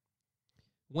go.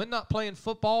 When not playing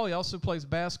football, he also plays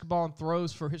basketball and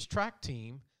throws for his track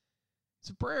team. He's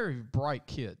a very bright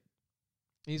kid.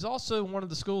 He's also one of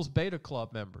the school's beta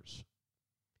club members.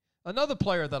 Another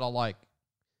player that I like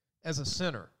as a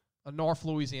center, a North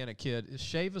Louisiana kid, is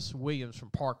Chavis Williams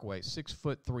from Parkway,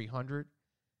 6', 300.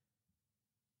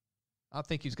 I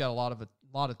think he's got a lot of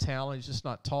talent. He's just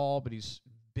not tall, but he's a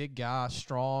big guy,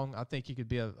 strong. I think he could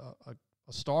be a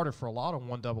starter for a lot of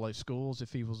 1AA schools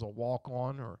if he was a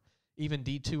walk-on or even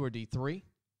D2 or D3.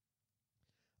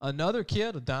 Another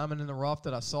kid, a diamond in the rough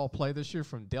that I saw play this year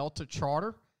from Delta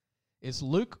Charter, is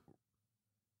Luke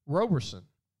Roberson,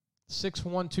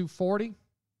 6'1", 240.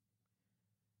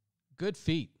 Good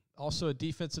feet. Also a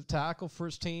defensive tackle for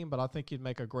his team, but I think he'd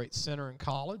make a great center in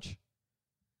college.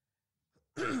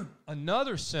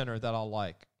 Another center that I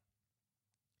like,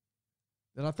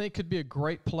 that I think could be a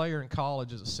great player in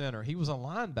college as a center, he was a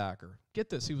linebacker. Get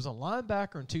this, he was a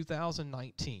linebacker in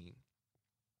 2019.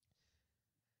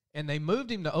 And they moved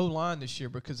him to O-line this year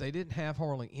because they didn't have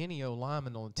hardly any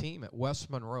O-linemen on the team at West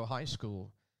Monroe High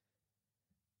School.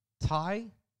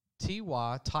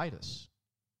 T.Y. Titus,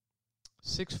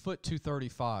 6',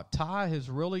 235. Ty has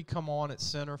really come on at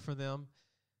center for them.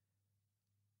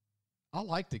 I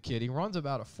like the kid. He runs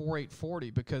about a 4.8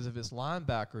 40 because of his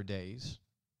linebacker days.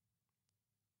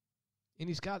 And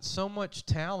he's got so much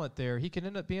talent there. He can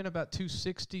end up being about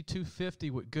 260, 250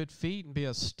 with good feet and be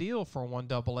a steal for a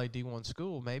 1AA D1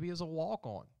 school, maybe as a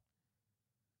walk-on.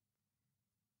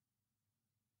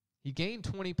 He gained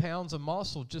 20 pounds of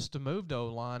muscle just to move to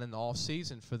O-line in the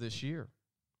off-season for this year.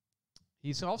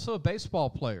 He's also a baseball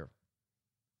player.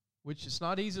 which it's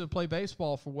not easy to play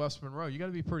baseball for West Monroe. You got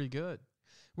to be pretty good.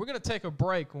 We're going to take a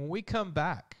break. When we come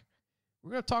back,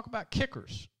 we're going to talk about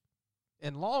kickers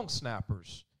and long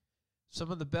snappers.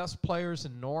 Some of the best players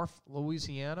in North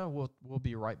Louisiana. We'll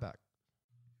be right back.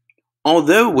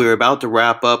 Although we're about to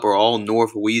wrap up our all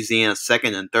North Louisiana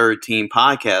second and third team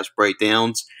podcast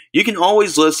breakdowns, you can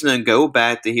always listen and go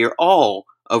back to hear all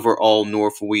of our all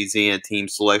North Louisiana team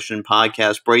selection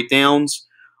podcast breakdowns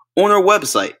on our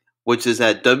website, which is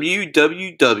at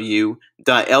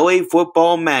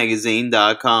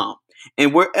www.lafootballmagazine.com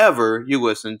and wherever you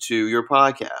listen to your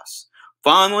podcasts.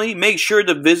 Finally, make sure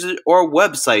to visit our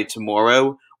website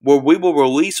tomorrow, where we will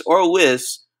release our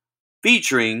list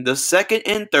featuring the second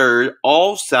and third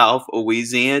All-South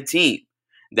Louisiana team.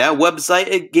 That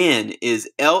website again is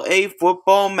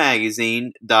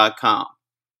lafootballmagazine.com.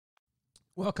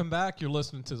 Welcome back. You're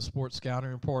listening to the Sports Scouting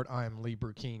Report. I am Lee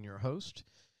Burkeen, your host.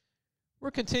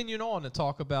 We're continuing on to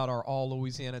talk about our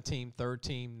All-Louisiana team, third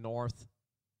team North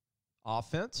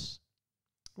offense.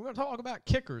 We're going to talk about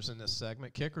kickers in this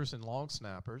segment, kickers and long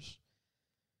snappers.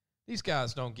 These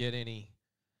guys don't get any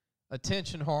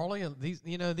attention hardly.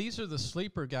 These are the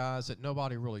sleeper guys that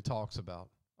nobody really talks about.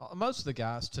 Most of the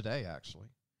guys today, actually.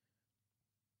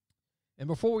 And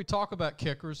before we talk about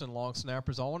kickers and long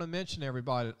snappers, I want to mention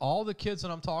everybody that all the kids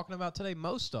that I'm talking about today,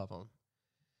 most of them,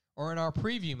 are in our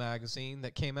preview magazine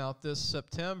that came out this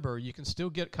September. You can still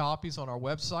get copies on our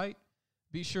website.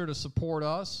 Be sure to support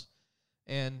us,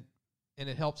 and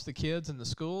it helps the kids and the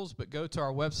schools. But go to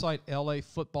our website,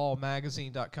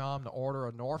 lafootballmagazine.com, to order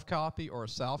a North copy or a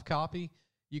South copy.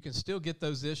 You can still get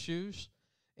those issues.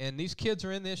 And these kids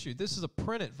are in the issue. This is a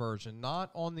printed version, not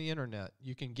on the internet.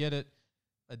 You can get it,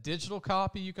 a digital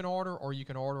copy you can order, or you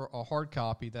can order a hard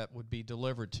copy that would be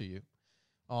delivered to you.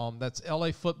 That's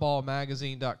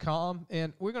lafootballmagazine.com.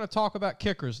 And we're going to talk about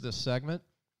kickers this segment.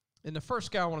 And the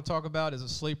first guy I want to talk about is a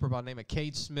sleeper by the name of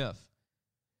Cade Smith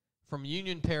from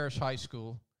Union Parish High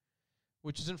School,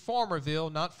 which is in Farmerville,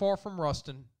 not far from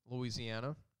Ruston,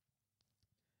 Louisiana.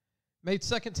 Made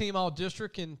second team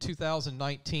All-District in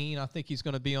 2019. I think he's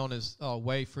going to be on his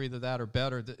way for either that or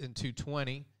better in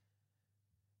 220.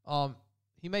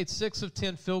 He made 6 of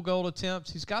 10 field goal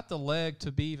attempts. He's got the leg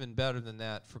to be even better than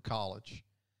that for college.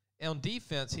 On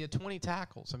defense, he had 20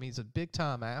 tackles. I mean, he's a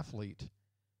big-time athlete.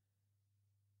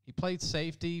 He played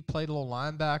safety, played a little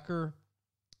linebacker.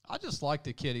 I just like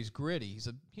the kid. He's gritty. He's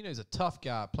a tough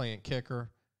guy playing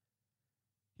kicker.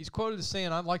 He's quoted as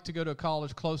saying, "I'd like to go to a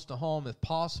college close to home if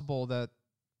possible that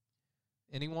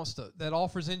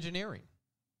offers engineering."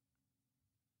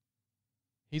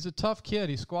 He's a tough kid.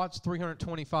 He squats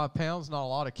 325 pounds. Not a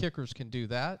lot of kickers can do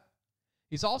that.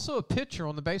 He's also a pitcher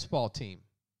on the baseball team.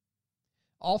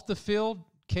 Off the field,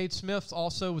 Cade Smith's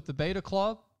also with the Beta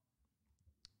Club.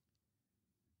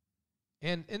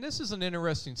 And this is an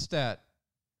interesting stat.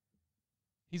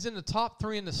 He's in the top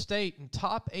 3 in the state and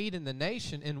top 8 in the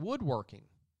nation in woodworking.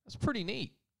 That's pretty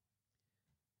neat.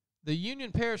 The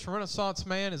Union Parish Renaissance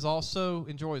man also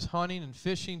enjoys hunting and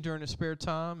fishing during his spare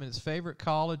time. And his favorite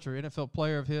college or NFL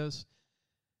player of his,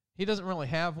 he doesn't really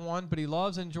have one, but he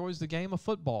loves and enjoys the game of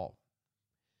football.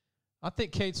 I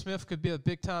think Cade Smith could be a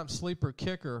big-time sleeper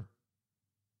kicker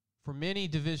for many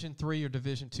Division III or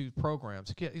Division II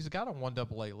programs. He's got a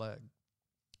 1AA leg.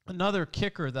 Another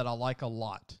kicker that I like a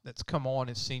lot that's come on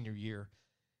his senior year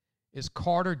is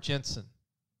Carter Jensen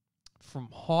from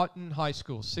Houghton High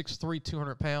School, 6'3",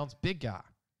 200 pounds, big guy.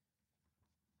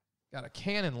 Got a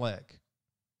cannon leg.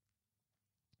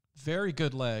 Very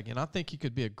good leg, and I think he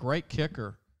could be a great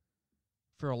kicker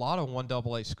for a lot of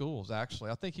 1AA schools, actually.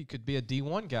 I think he could be a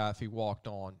D1 guy if he walked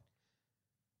on.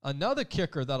 Another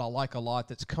kicker that I like a lot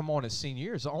that's come on his senior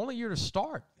year is the only year to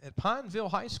start at Pineville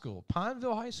High School.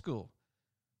 Pineville High School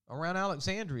around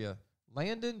Alexandria.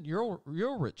 Landon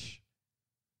Ulrich.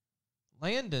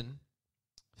 Landon,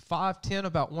 5'10",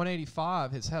 about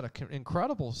 185, has had an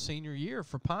incredible senior year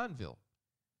for Pineville.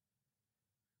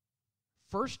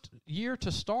 First year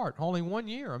to start, only 1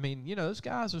 year. I mean, those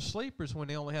guys are sleepers when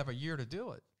they only have a year to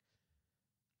do it.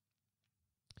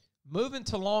 Moving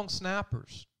to long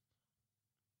snappers.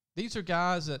 These are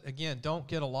guys that, again, don't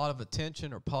get a lot of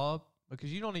attention or pub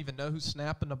because you don't even know who's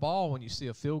snapping the ball when you see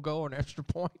a field goal or an extra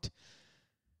point.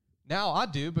 Now I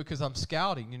do because I'm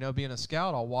scouting. Being a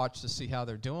scout, I'll watch to see how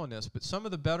they're doing this. But some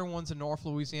of the better ones in North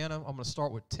Louisiana, I'm going to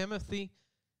start with Timothy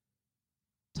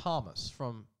Thomas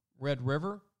from Red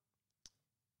River.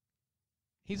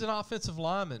 He's an offensive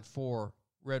lineman for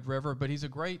Red River, but he's a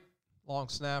great long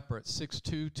snapper at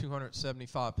 6'2",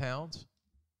 275 pounds.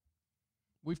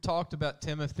 We've talked about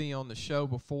Timothy on the show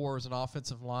before as an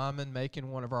offensive lineman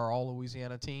making one of our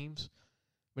All-Louisiana teams.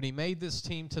 but he made this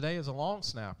team today as a long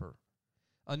snapper.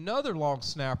 Another long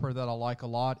snapper that I like a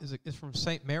lot is from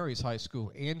St. Mary's High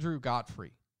School, Andrew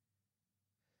Godfrey.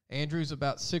 Andrew's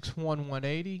about 6'1",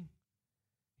 180.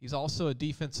 He's also a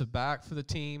defensive back for the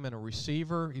team and a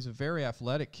receiver. He's a very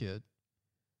athletic kid.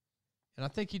 And I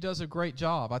think he does a great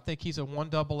job. I think he's a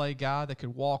 1AA guy that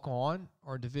could walk on,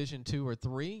 or Division II or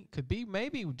III. Could be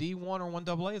maybe D1 or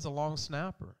 1AA as a long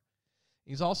snapper.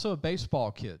 He's also a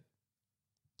baseball kid.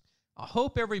 I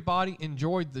hope everybody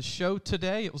enjoyed the show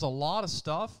today. It was a lot of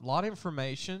stuff, a lot of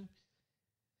information.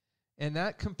 And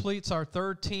that completes our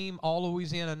third team,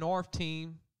 All-Louisiana North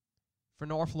team for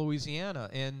North Louisiana.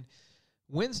 And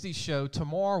Wednesday's show,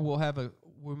 tomorrow,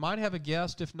 we might have a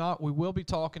guest. If not, we will be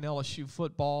talking LSU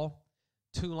football,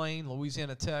 Tulane,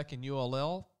 Louisiana Tech, and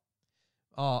ULL.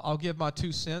 I'll give my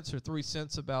 2 cents or 3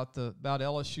 cents about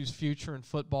LSU's future in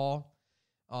football,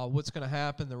 what's going to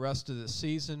happen the rest of the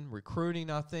season, recruiting,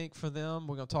 I think, for them.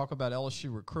 We're going to talk about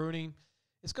LSU recruiting.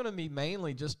 It's going to be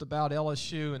mainly just about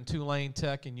LSU and Tulane,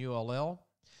 Tech, and ULL.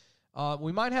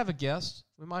 We might have a guest.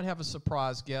 We might have a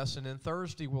surprise guest. And then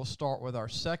Thursday, we'll start with our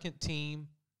second team,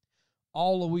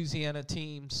 All-Louisiana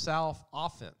team, South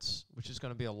offense, which is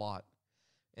going to be a lot.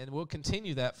 And we'll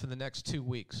continue that for the next 2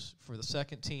 weeks for the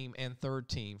second team and third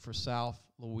team for South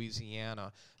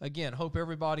Louisiana. Again, hope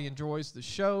everybody enjoys the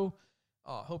show.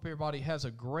 Hope everybody has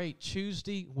a great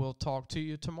Tuesday. We'll talk to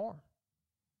you tomorrow.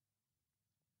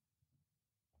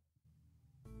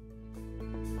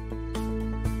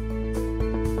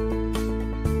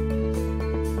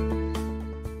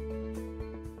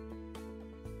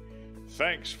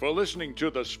 Thanks for listening to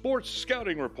the Sports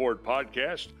Scouting Report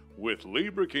podcast with Lee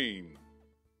Brakeen.